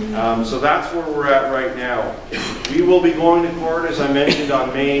 So that's where we're at right now. We will be going to court, as I mentioned,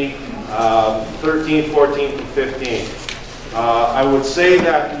 on May 13th, 14th, and 15th. I would say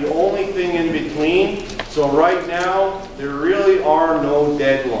that the only thing in between, so right now, there really are no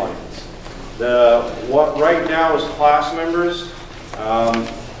deadlines. What right now is class members.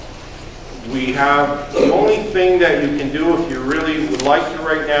 We have, the only thing that you can do if you really would like to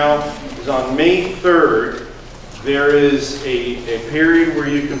right now is on May 3rd, there is a period where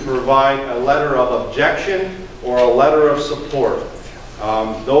you can provide a letter of objection or a letter of support.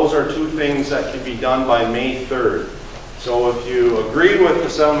 Those are two things that can be done by May 3rd. So if you agree with the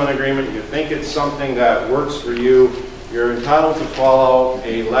settlement agreement, you think it's something that works for you, you're entitled to fill out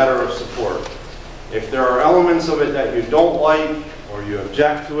a letter of support. If there are elements of it that you don't like or you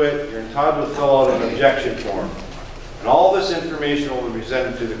object to it, you're entitled to fill out an objection form. And all this information will be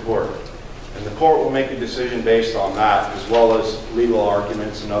presented to the court. And the court will make a decision based on that, as well as legal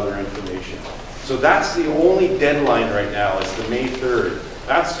arguments and other information. So that's the only deadline right now, is the May 3rd.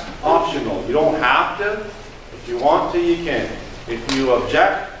 That's optional. You don't have to. If you want to, you can. If you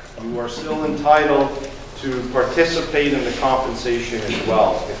object, you are still entitled to participate in the compensation as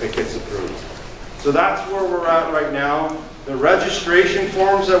well, if it gets approved. So that's where we're at right now. The registration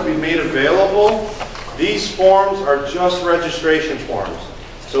forms that we made available, these forms are just registration forms.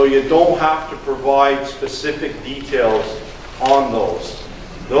 So you don't have to provide specific details on those.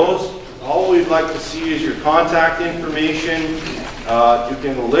 All we'd like to see is your contact information. You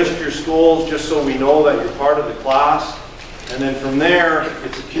can list your schools just so we know that you're part of the class. And then from there,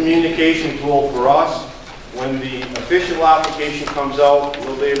 it's a communication tool for us. When the official application comes out,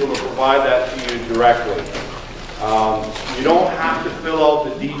 we'll be able to provide that to you directly. You don't have to fill out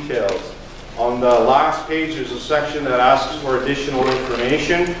the details. On the last page, there's a section that asks for additional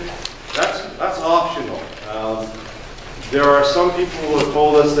information. That's optional. There are some people who have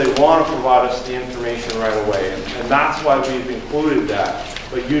told us they want to provide us the information right away, and that's why we've included that.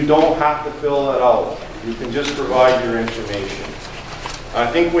 But you don't have to fill it out. You can just provide your information. I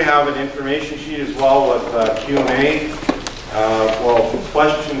think we have an information sheet as well with Q&A, well,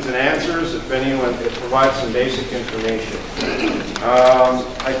 questions and answers, if anyone could provide some basic information.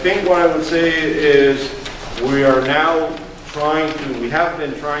 I think what I would say is we are now we have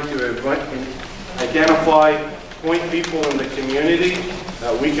been trying to identify point people in the community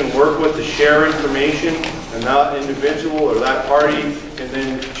that we can work with to share information, and that individual or that party can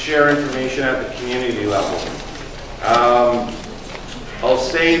then share information at the community level. I'll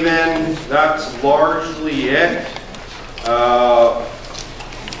say then that's largely it.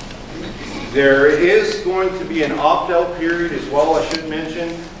 There is going to be an opt-out period as well, I should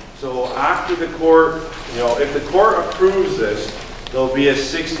mention. So after the court, if the court approves this, there'll be a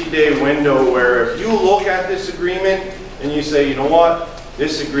 60-day window where if you look at this agreement and you say, you know what,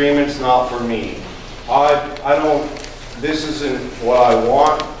 this agreement's not for me. This isn't what I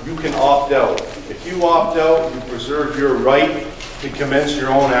want, you can opt out. If you opt out, you preserve your right to commence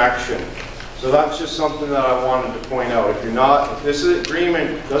your own action. So that's just something that I wanted to point out. If this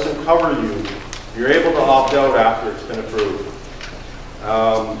agreement doesn't cover you, you're able to opt out after it's been approved.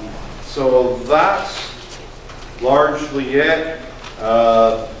 So that's largely it.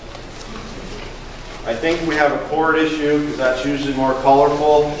 I think we have a court issue because that's usually more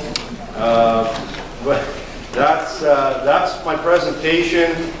colorful. But that's my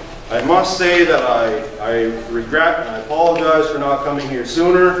presentation. I must say that I regret and I apologize for not coming here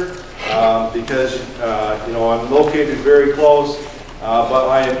sooner because I'm located very close, but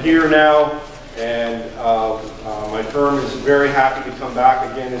I am here now, and my firm is very happy to come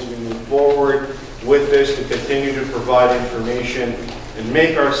back again as we move forward with this to continue to provide information and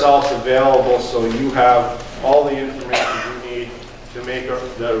make ourselves available so you have all the information you need to make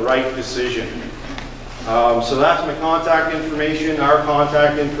the right decision. So that's my contact information, our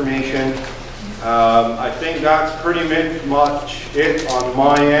contact information. I think that's pretty much it on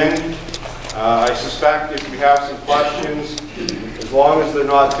my end. I suspect if you have some questions, as long as they're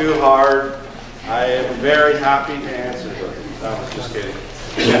not too hard, I am very happy to answer them. I was just kidding.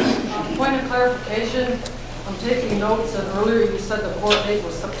 Yes? Point of clarification, I'm taking notes, and earlier you said the court date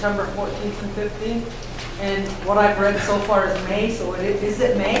was September 14th and 15th. And what I've read so far is May, so is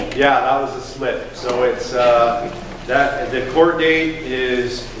it May? Yeah, that was a slip. So it's the court date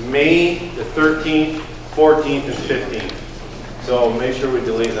is May the 13th, 14th, and 15th. So make sure we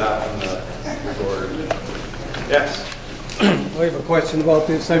delete that from the recorder. Yes? I have a question about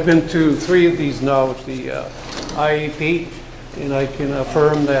this. I've been to 3 of these now with the IEP, and I can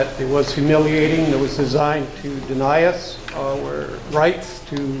affirm that it was humiliating. It was designed to deny us our rights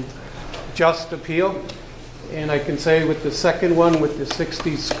to just appeal. And I can say with the second one, with the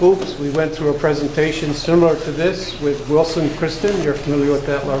 60 scoops, we went through a presentation similar to this with Wilson Kristen, you're familiar with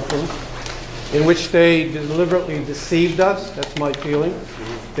that law firm, in which they deliberately deceived us, that's my feeling.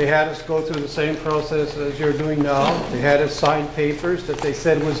 They had us go through the same process as you're doing now. They had us sign papers that they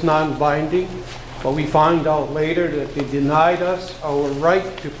said was non-binding, but we found out later that they denied us our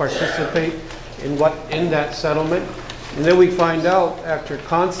right to participate in that settlement. And then we find out after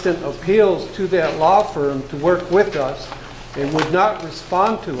constant appeals to that law firm to work with us, they would not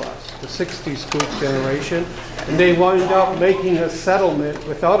respond to us, the 60 scoop generation, and they wind up making a settlement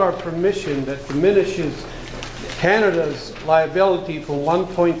without our permission that diminishes Canada's liability from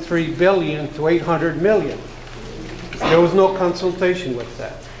 1.3 billion to 800 million. There was no consultation with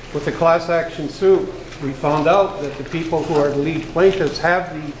that. With the class action suit, we found out that the people who are the lead plaintiffs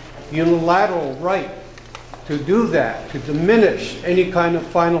have the unilateral right to do that, to diminish any kind of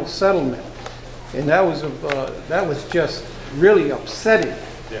final settlement. And that was just really upsetting.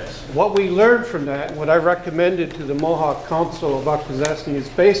 Yes. What we learned from that, what I recommended to the Mohawk Council of Akwesasne, is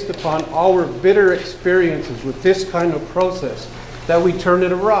based upon our bitter experiences with this kind of process, that we turn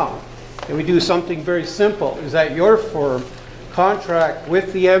it around. And we do something very simple, is that your firm contract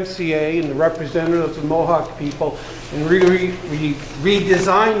with the MCA and the representatives of Mohawk people and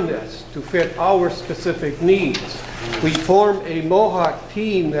redesign this to fit our specific needs. We form a Mohawk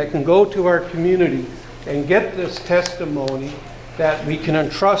team that can go to our community and get this testimony that we can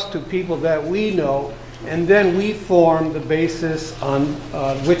entrust to people that we know, and then we form the basis on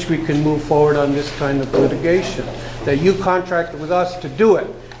which we can move forward on this kind of litigation. That you contracted with us to do it,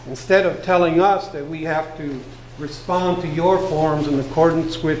 instead of telling us that we have to respond to your forms in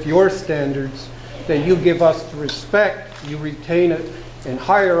accordance with your standards, that you give us the respect, you retain it, and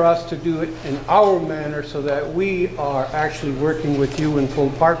hire us to do it in our manner so that we are actually working with you in full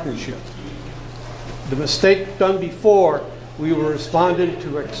partnership. The mistake done before, we were responding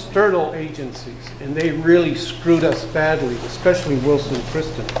to external agencies, and they really screwed us badly, especially Wilson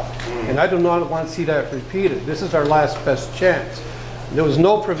Kristen. And I do not want to see that repeated. This is our last best chance. There was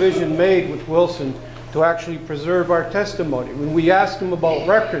no provision made with Wilson to actually preserve our testimony. When we asked them about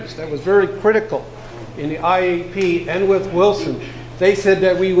records, that was very critical in the IAP and with Wilson. They said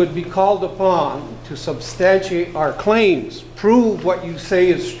that we would be called upon to substantiate our claims, prove what you say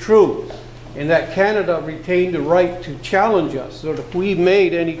is true, and that Canada retained the right to challenge us. So if we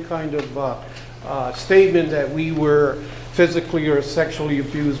made any kind of statement that we were physically or sexually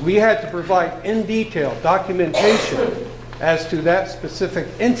abused, we had to provide in detail documentation as to that specific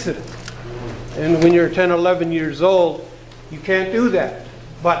incident. And when you're 10, 11 years old, you can't do that.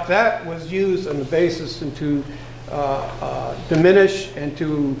 But that was used on the basis to diminish and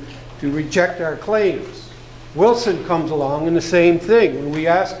to reject our claims. Wilson comes along and the same thing. When we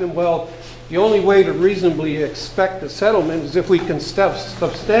asked him, well, the only way to reasonably expect a settlement is if we can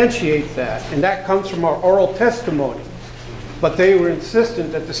substantiate that, and that comes from our oral testimony. But they were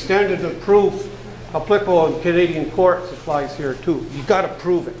insistent that the standard of proof applicable in Canadian courts applies here too. You got to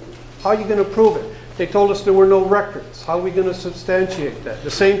prove it. How are you going to prove it? They told us there were no records. How are we going to substantiate that?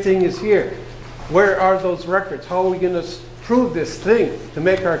 The same thing is here. Where are those records? How are we going to prove this thing to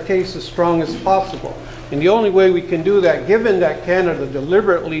make our case as strong as possible? And the only way we can do that, given that Canada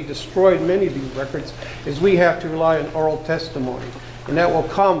deliberately destroyed many of these records, is we have to rely on oral testimony. And that will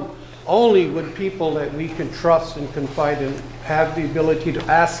come only with people that we can trust and confide in, have the ability to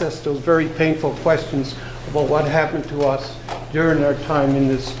ask us those very painful questions about what happened to us during our time in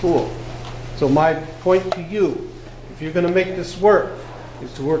this school. So my point to you, if you're going to make this work,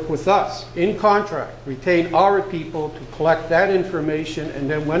 is to work with us in contract, retain our people to collect that information, and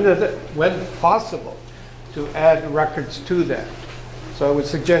then when possible, to add records to that. So I would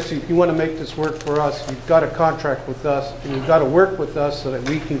suggest if you want to make this work for us, you've got to contract with us, and you've got to work with us so that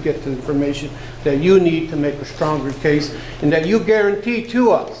we can get the information that you need to make a stronger case, and that you guarantee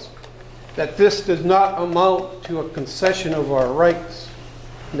to us that this does not amount to a concession of our rights,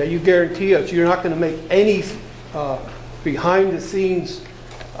 and that you guarantee us you're not going to make any behind-the-scenes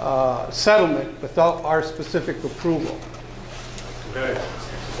settlement without our specific approval. Okay.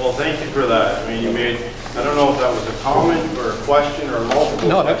 Well, thank you for that. I mean, you made, I don't know if that was a comment or a question or multiple.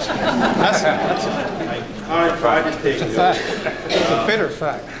 No, that's I kind of tried to take it's a fact. It's a bitter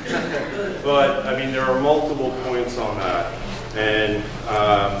fact. But, I mean, there are multiple points on that. And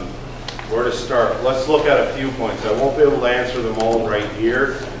where to start? Let's look at a few points. I won't be able to answer them all right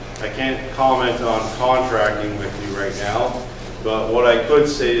here. I can't comment on contracting with you right now. But what I could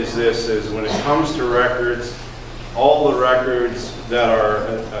say is this, is when it comes to records, all the records that are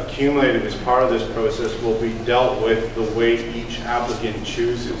accumulated as part of this process will be dealt with the way each applicant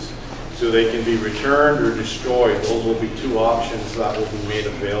chooses. So they can be returned or destroyed. Those will be two options that will be made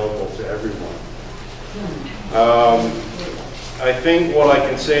available to everyone. I think what I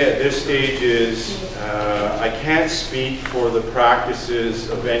can say at this stage is I can't speak for the practices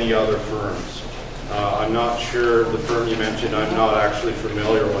of any other firms. I'm not sure the firm you mentioned, I'm not actually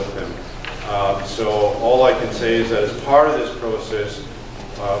familiar with them. So all I can say is that as part of this process,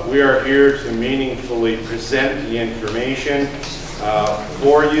 we are here to meaningfully present the information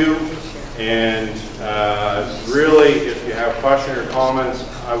for you. And really, if you have questions or comments,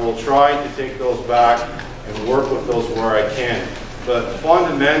 I will try to take those back and work with those where I can. But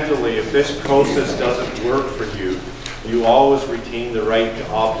fundamentally, if this process doesn't work for you, you always retain the right to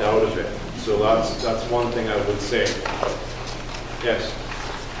opt out of it. So that's one thing I would say. Yes.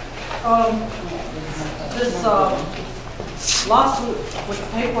 This lawsuit with the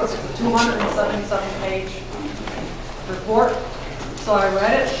paperwork is a 277-page report. So I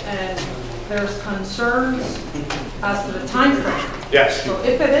read it, and there's concerns as to the time frame. Yes. So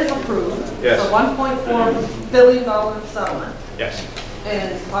if it is approved, yes. It's a $1.4 billion settlement. Yes.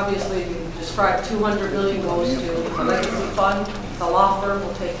 And obviously, you described $200 million goes to the legacy fund. The law firm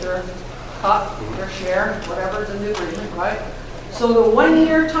will take their cut, their share, whatever's in the agreement, right? So the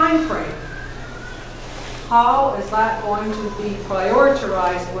 1-year time frame, how is that going to be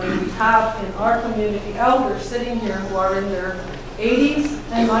prioritized when we have in our community elders sitting here who are in their 80s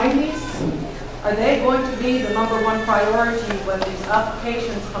and 90s? Are they going to be the #1 priority when these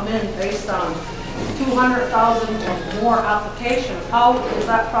applications come in based on 200,000 or more applications? How is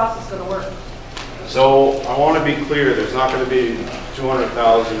that process going to work? So I want to be clear, there's not going to be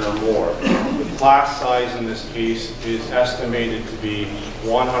 200,000 or more. The class size in this case is estimated to be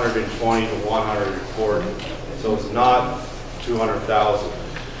 120 to 140. So it's not 200,000.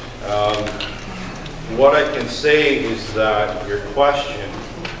 What I can say is that your question,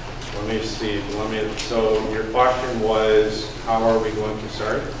 let me see, so your question was, how are we going to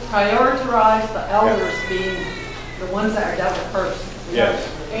start? Prioritize the elders being the ones that are dealt with first. Yes.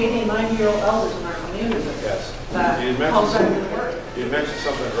 80 and 90-year-old elders in our community. Yes. That You mentioned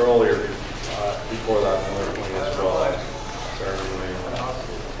something earlier before that, another point as well. Sorry,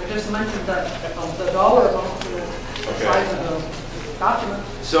 I just mentioned that the dollar amount to the size of the document.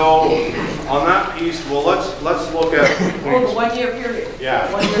 So on that piece, well, let's look at the 1-year period.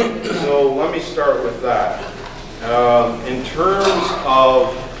 Yeah. 1 year period. So let me start with that. In terms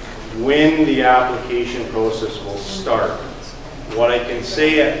of when the application process will start, what I can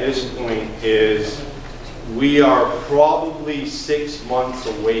say at this point is we are probably 6 months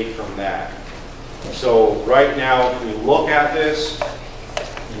away from that. So right now, if we look at this,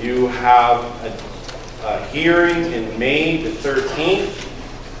 you have a hearing in May the 13th.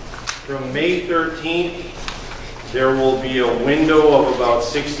 From May 13th, there will be a window of about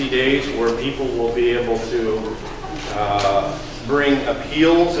 60 days where people will be able to bring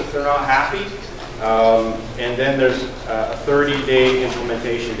appeals if they're not happy. And then there's a 30-day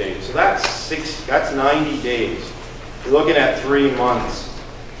implementation date. So that's 90 days. You're looking at 3 months.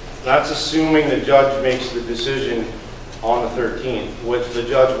 That's assuming the judge makes the decision on the 13th, which the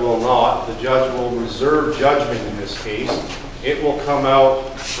judge will not. The judge will reserve judgment in this case. It will come out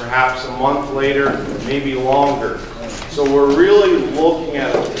perhaps a month later, maybe longer. So we're really looking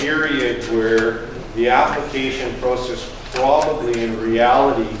at a period where the application process probably in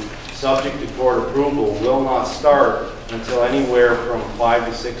reality, subject to court approval, will not start until anywhere from 5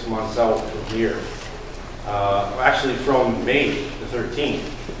 to 6 months out from here. Actually from May the 13th.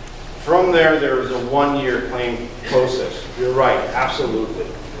 From there, there is a 1-year claim process. You're right, absolutely.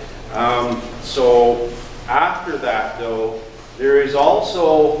 So after that, though, there is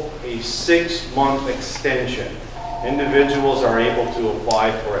also a 6-month extension. Individuals are able to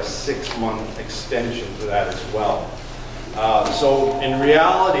apply for a 6-month extension to that as well. So in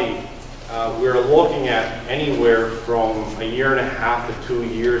reality, we're looking at anywhere from 1.5 years to 2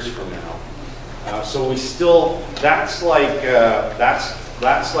 years from now. So we still, that's like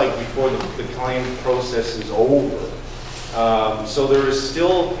before the claim process is over. So there is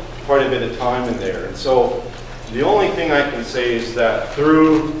still quite a bit of time in there. And so the only thing I can say is that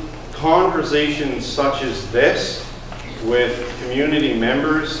through conversations such as this, with community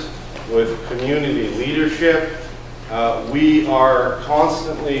members, with community leadership, we are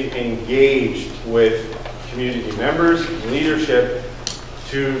constantly engaged with community members and leadership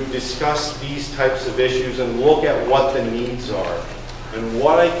to discuss these types of issues and look at what the needs are. And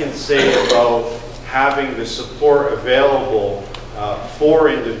what I can say about having the support available for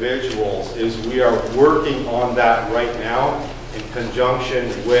individuals is we are working on that right now in conjunction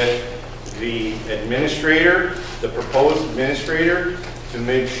with the administrator, the proposed administrator, to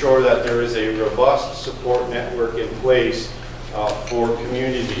make sure that there is a robust support network in place for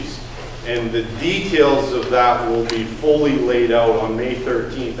communities. And the details of that will be fully laid out on May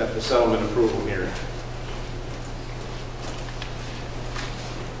 13th at the settlement approval hearing.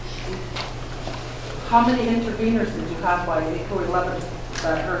 How many interveners did you have by April 11th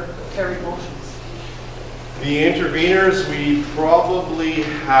that heard carried motions? The interveners, we probably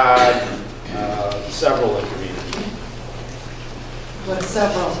had several interveners. What,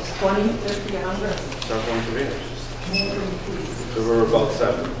 several? 20, 50, 100? Several interveners. There were about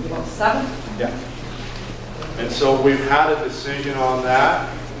 7. About 7? Yeah. And so we've had a decision on that.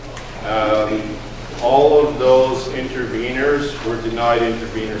 All of those interveners were denied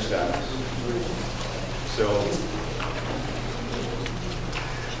intervener status. So,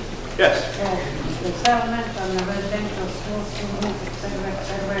 yes? The settlement on the residential school students, et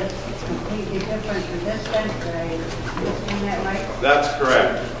cetera, is completely different from this century. Isn't that right? That's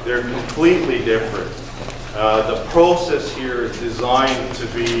correct. They're completely different. The process here is designed to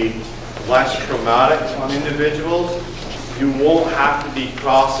be less traumatic on individuals. You won't have to be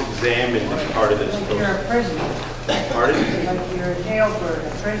cross-examined as part of this Like you're a process. prisoner. Pardon? Like you're a jailbird, a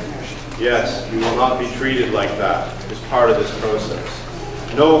prisoner. Yes, you will not be treated like that as part of this process.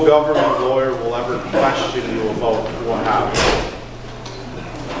 No government lawyer will ever question you about what happened.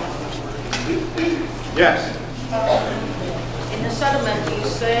 Yes? In the settlement, you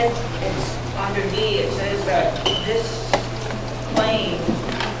said it's under D, it says that this claim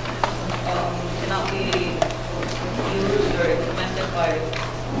cannot be used or implemented by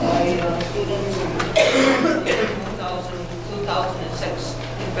students in 2006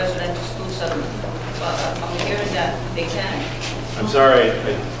 in residential school settlement. But I'm hearing that they can. I'm sorry,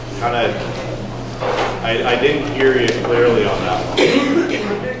 I didn't hear you clearly on that one.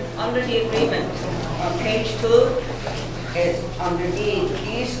 Under the agreement, on page 2, it's under D.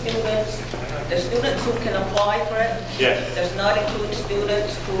 These students, the students who can apply for it, Yes. does not include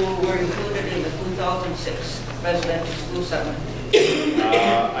students who were included in the 2006 residential school settlement.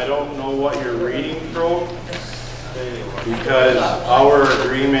 I don't know what you're reading from, because our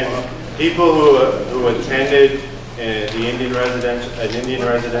agreement, people who attended an Indian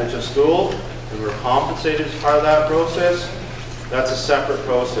residential school and were compensated as part of that process, that's a separate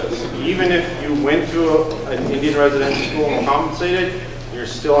process. Even if you went to an Indian residential school and were compensated, you're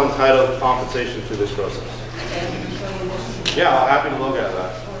still entitled to compensation through this process. Yeah, I'm happy to look at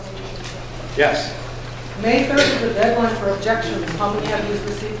that. Yes? May 3rd is the deadline for objections. How many have you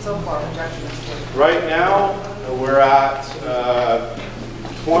received so far, objections? Right now, we're at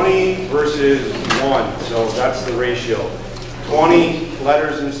 20 versus 1, so that's the ratio. 20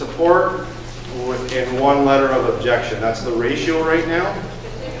 letters in support and 1 letter of objection. That's the ratio right now.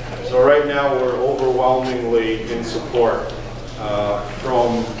 So right now, we're overwhelmingly in support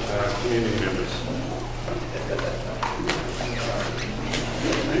from community members.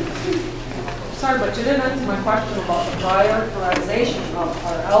 Sorry, but you didn't answer my question about the prioritization of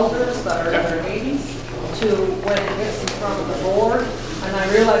our elders that are in their 80s to when it gets in front of the board. And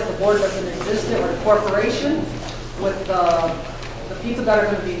I realize the board doesn't exist yet, or a corporation with the people that are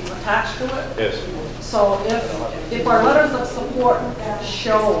going to be attached to it. Yes. So if our letters of support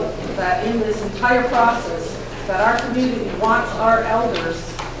show that in this entire process that our community wants our elders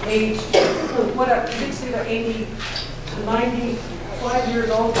aged whatever 60 to 80 to 95 years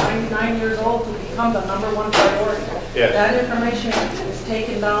old, 99 years old to become the #1 priority. Yes. That information is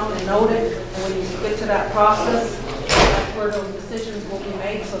taken down and noted, and when you get to that process, that's where those decisions will be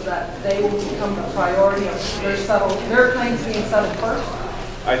made so that they will become the priority of their claims being settled first.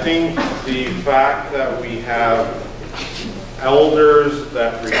 I think the fact that we have elders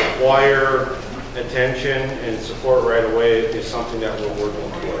that require attention and support right away is something that we're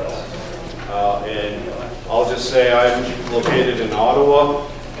working towards. And I'll just say I'm located in Ottawa,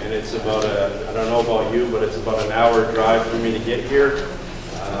 and it's about I don't know about you, but it's about an hour drive for me to get here.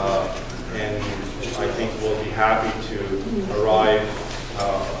 And I think we'll be happy to arrive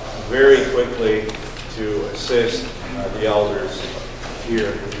very quickly to assist the elders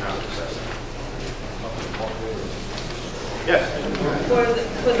here in Akwesasne. Yes?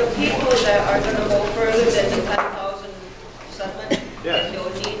 For the people that are going to go further than the 10,000 settlement, Yes. if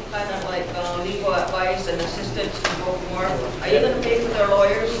you'll need kind of like legal advice and assistance to go more, are you going to pay for their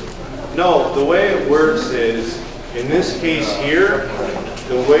lawyers? No, the way it works is, in this case here,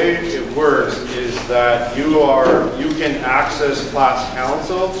 the way it works is that you can access class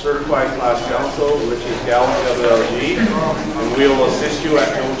counsel, certified class counsel, which is Gowling WLG, and we will assist you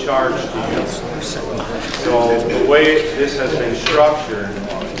at no charge to you. So the way this has been structured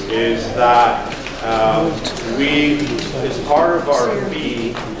is that as part of our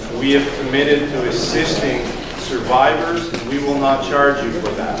fee, we have committed to assisting survivors, and we will not charge you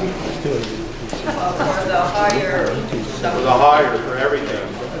for that. For the higher stuff? For the hire, for everything.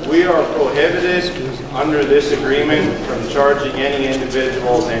 We are prohibited under this agreement from charging any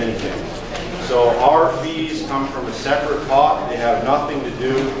individuals anything. So our fees come from a separate pot. They have nothing to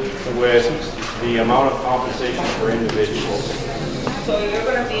do with the amount of compensation for individuals. So you're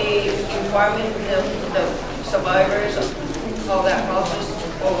going to be informing the survivors of how that process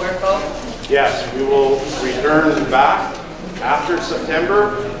will work out? Yes, we will return back after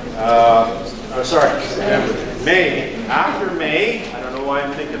September. May. After May, I don't know why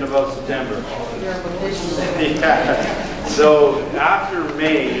I'm thinking about September. Yeah. So after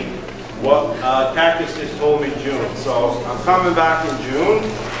May, Well, Cactus just told me June, so I'm coming back in June,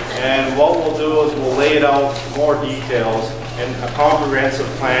 and what we'll do is we'll lay it out more details and a comprehensive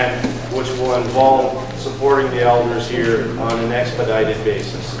plan which will involve supporting the elders here on an expedited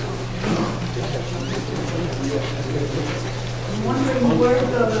basis. I'm wondering where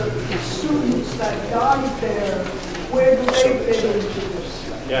the students that died there, where do they fit into this?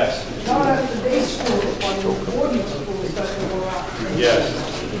 Yes. Not at the day schools, but the boarding schools that they were at. Yes.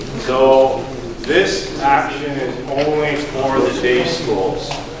 So this action is only for the day schools.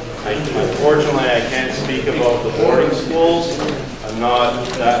 Unfortunately, I can't speak about the boarding schools. I'm not,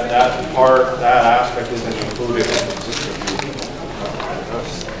 that aspect isn't included.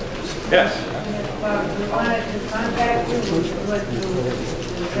 Yes. We wanted to contact you, would you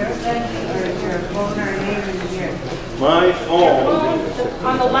reserve that, or is your phone or name in here? My phone.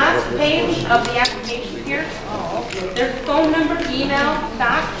 On the last page of the application here, there's phone number, email,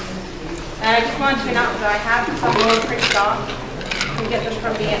 fax, and I just wanted to announce that I have some of those printed off. You can get them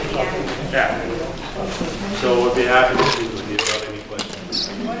from me at the end. Yeah. So we'd be happy to speak with you about any questions.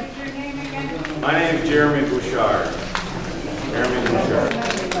 What is your name again? My name is Jeremy Bouchard. Jeremy Bouchard.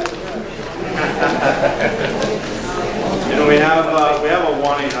 You know, we have a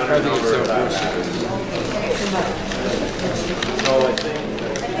 1-800 number of that. So I think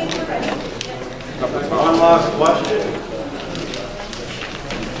one last question.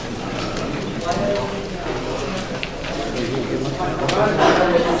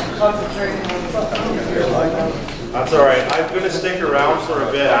 That's all right. I'm going to stick around for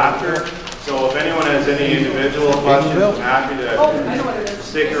a bit after. So if anyone has any individual questions, I'm happy to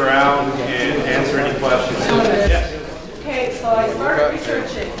stick around and answer any questions. Yes. Okay, so I started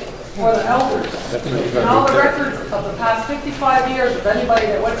researching for the elders and all the records of the past 55 years of anybody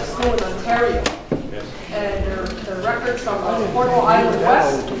that went to school in Ontario. Yes. And their records from Cornwall Island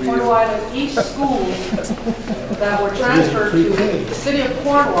West to Cornwall Island East schools that were transferred to the city of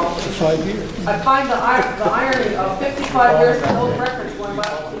Cornwall. 5 years. I find the irony of 55 years of those records going back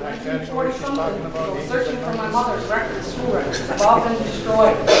to 1940 something. So searching for my mother's records, school records, have all been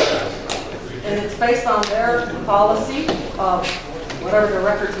destroyed. And it's based on their policy of whatever the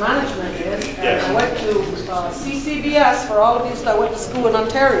records management is. And I went to CCBS for all of these that went to school in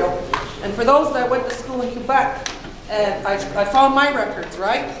Ontario. And for those that went to school in Quebec, and I found my records,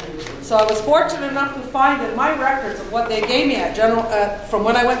 right? So I was fortunate enough to find in my records of what they gave me at from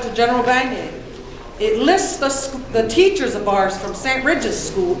when I went to General Vanier. It lists the teachers of ours from St. Regis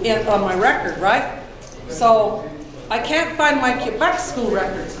School on my record, right? So I can't find my Quebec school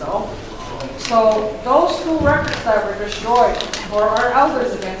records though. So those school records that were destroyed were our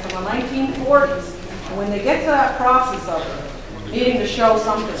elders again from the 1940s. And when they get to that process of needing to show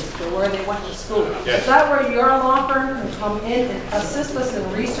something to where they went to school, yes. Is that where your law firm can come in and assist us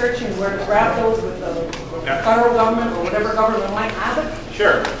in researching where to grab those with the federal government or whatever government might have it?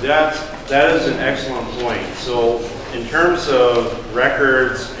 Sure, that is an excellent point. So in terms of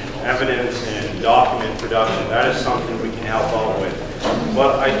records and evidence and document production, that is something we can help out with.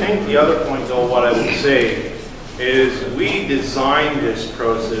 But I think the other point though, what I would say is we designed this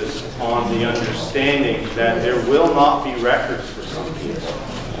process on the understanding that there will not be records for some people.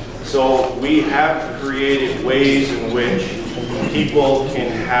 So we have created ways in which people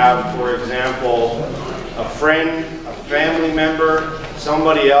can have, for example, a friend, a family member,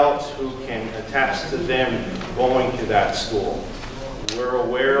 somebody else who can attest to them going to that school. We're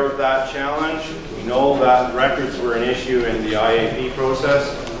aware of that challenge. We know that records were an issue in the IAP process,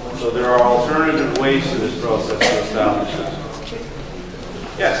 so there are alternative ways to this process to establish this.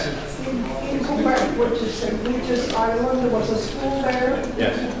 Yes? In Quebec, which is St. Regis Island, there was a school there.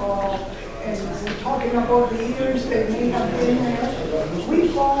 Yes. And we're talking about the years they may have been there. We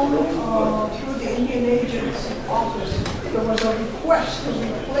found through the Indian Agent's office, there was a request to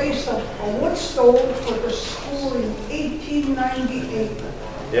replace a wood stove for the school in 1898.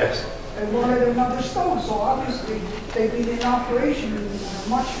 Yes. They wanted another stove, so obviously they've been in operation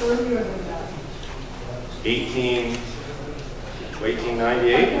much earlier than that.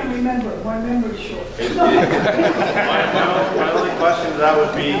 1898? I can't remember, my memory's short. My only question to that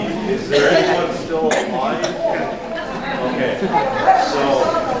would be, is there anyone still alive? Okay, so,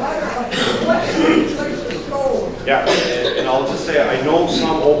 yeah, and I'll just say, I know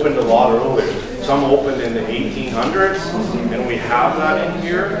some opened a lot earlier. Some opened in the 1800s, and we have that in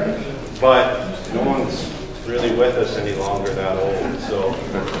here, but no one's really with us any longer that old. So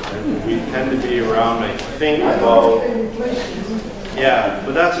we tend to be around, I think, about, yeah,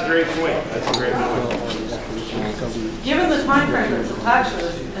 but that's a great point. That's a great point. Given the time frame that's attached to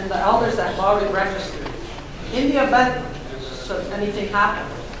this and the elders that have already registered, in the event should anything happen,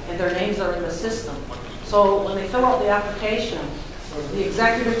 and their names are in the system. So when they fill out the application, the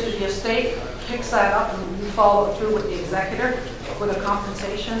executor to the estate picks that up and you follow through with the executor with a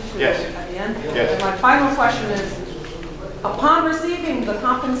compensation to Yes. at the end. Yes. And my final question is, upon receiving the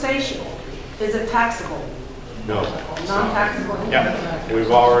compensation, is it taxable? No. Non-taxable? Yeah,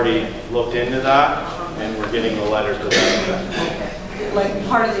 we've already looked into that, and we're getting a letter to that. Okay. Like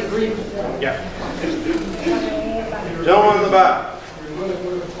part of the agreement? Yeah. Gentleman in the back.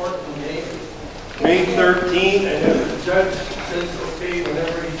 May 13th. And if the judge says okay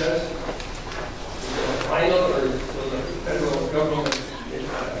whenever he does, final or will the federal government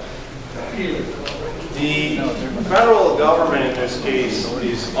appeal it? The federal government in this case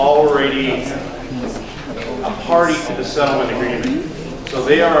is already a party to the settlement agreement. So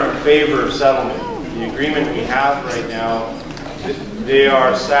they are in favor of settlement. The agreement we have right now, they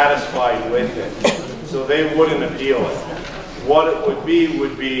are satisfied with it. So they wouldn't appeal it. What it would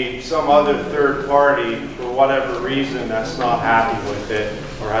be some other third party, for whatever reason, that's not happy with it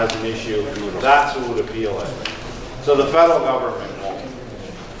or has an issue. That's who would appeal it. So the federal government won't.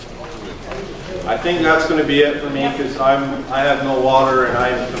 I think that's going to be it for me because I have no water and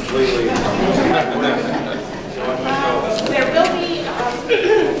I'm completely. So I'm going to go. There will be,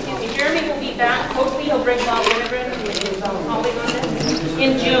 excuse me, Jeremy will be back. Hopefully he'll bring Bob Wintergren and his colleague on this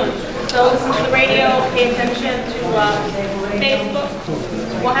in June. So listen to the radio, pay attention to Facebook.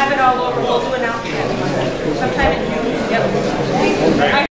 We'll have it all over. We'll do announcements.